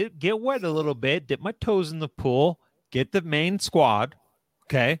 Get wet a little bit. Dip my toes in the pool. Get the main squad.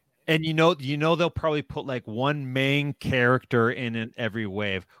 Okay. And you know they'll probably put like one main character in every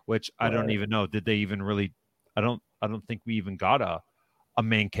wave, which I don't even know. Did they even really? I don't think we even got a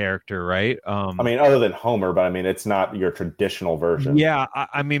main character, right? I mean, other than Homer, but I mean, it's not your traditional version. Yeah,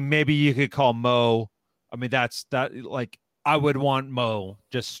 I mean, maybe you could call Mo. I mean, that. Like, I would want Mo,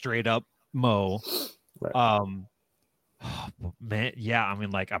 just straight up Mo. Right. Man, yeah. I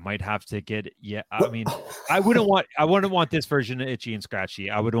mean, like, I might have to get. Yeah, I mean, I wouldn't want this version of Itchy and Scratchy.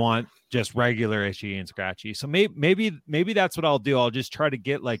 I would want just regular Itchy and Scratchy. So maybe that's what I'll do. I'll just try to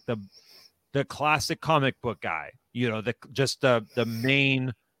get like the classic comic book guy. The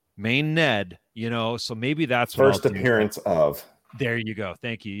main Ned, so maybe that's what first appearance of. There you go.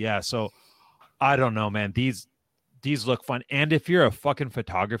 Thank you. Yeah. So I don't know, man. These look fun. And if you're a fucking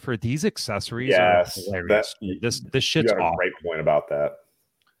photographer, these accessories are hilarious. This shit's you got a great point about that.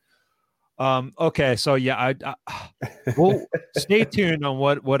 Okay. So yeah, well, stay tuned on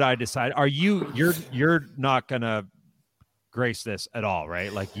what I decide. You're not gonna grace this at all,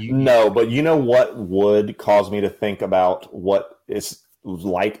 right? Like no, but you know what would cause me to think about what is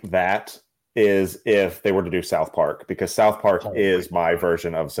like that is if they were to do South Park, because South Park is my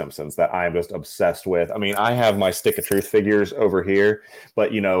version of Simpsons that I'm just obsessed with. I mean, I have my Stick of Truth figures over here,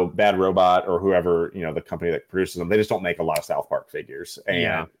 but Bad Robot or whoever, the company that produces them, they just don't make a lot of South Park figures.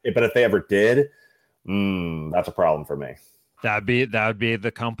 And but if they ever did, that's a problem for me. That would be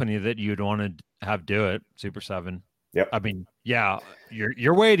the company that you'd want to have do it, Super 7. Yep. I mean, yeah,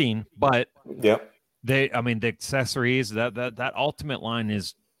 you're waiting, but yep. The accessories, that ultimate line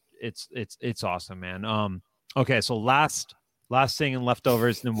is it's awesome, man. Okay, so last thing in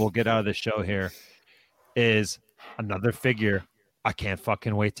leftovers, and then we'll get out of the show here, is another figure. I can't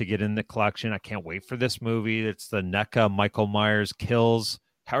fucking wait to get in the collection. I can't wait for this movie. It's the NECA Michael Myers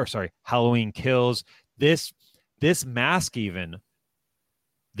Halloween Kills. This mask even.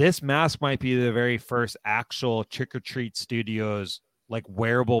 This mask might be the very first actual Trick or Treat Studios like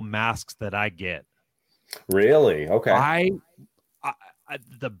wearable masks that I get. Really? Okay.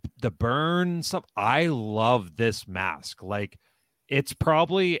 the burn stuff. I love this mask. Like, it's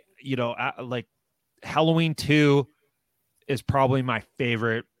probably, like Halloween 2 is probably my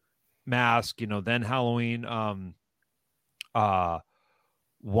favorite mask, then Halloween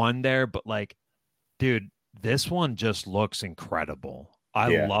 1 there, but like, dude, this one just looks incredible.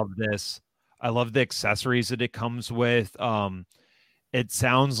 I love this. I love the accessories that it comes with. It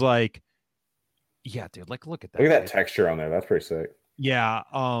sounds like, yeah, dude, like look at that. Look at that texture on there. That's pretty sick. Yeah.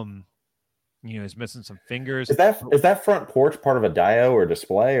 He's missing some fingers. Is that front porch part of a dio or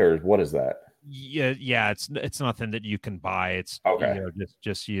display, or what is that? Yeah, it's nothing that you can buy. It's okay.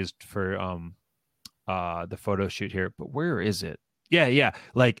 Just used for the photo shoot here. But where is it? Yeah.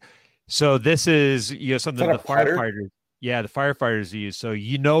 Like, so this is something the firefighters. Yeah, the firefighters use. So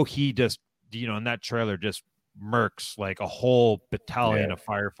he just in that trailer just murks like a whole battalion of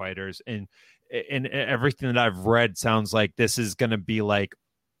firefighters, and everything that I've read sounds like this is going to be like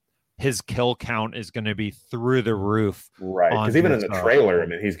his kill count is going to be through the roof. Right. Because even in the trailer, I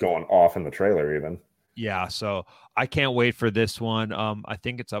mean, he's going off in the trailer even. Yeah. So I can't wait for this one. I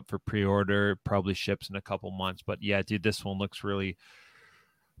think it's up for pre-order, probably ships in a couple months, but yeah, dude, this one looks really,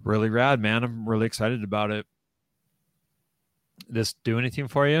 really rad, man. I'm really excited about it. This do anything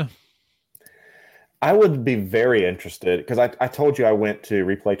for you? I would be very interested because I told you I went to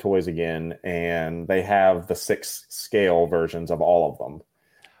Replay Toys again, and they have the 6 scale versions of all of them.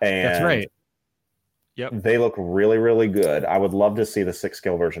 And that's right. Yep. They look really, really good. I would love to see the 6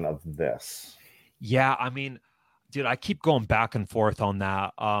 scale version of this. Yeah, I mean, dude, I keep going back and forth on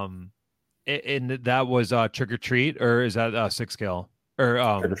that. And that was Trick or Treat, or is that 6 scale?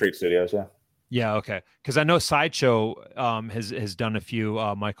 Or Trick or Treat Studios, yeah. Yeah, okay. Because I know Sideshow has done a few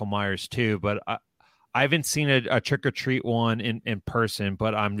Michael Myers too, but I haven't seen a Trick or Treat one in person,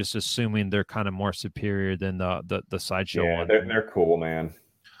 but I'm just assuming they're kind of more superior than the Sideshow one. They're cool, man.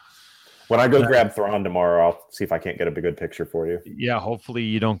 When I go grab Thrawn tomorrow, I'll see if I can't get a good picture for you. Yeah, hopefully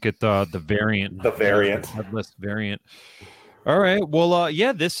you don't get the variant. The variant. The headless variant. All right. Well,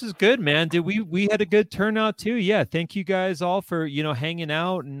 yeah, this is good, man. Did we had a good turnout too? Yeah. Thank you guys all for hanging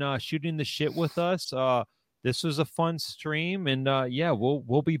out and shooting the shit with us. This was a fun stream, and yeah,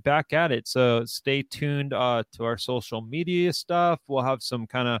 we'll be back at it. So stay tuned to our social media stuff. We'll have some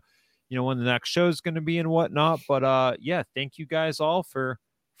kind of when the next show is going to be and whatnot. But yeah, thank you guys all for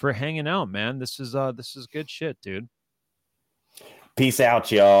hanging out, man. This is good shit, dude. Peace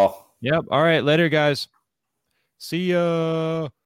out, y'all. Yep. All right. Later, guys. See ya.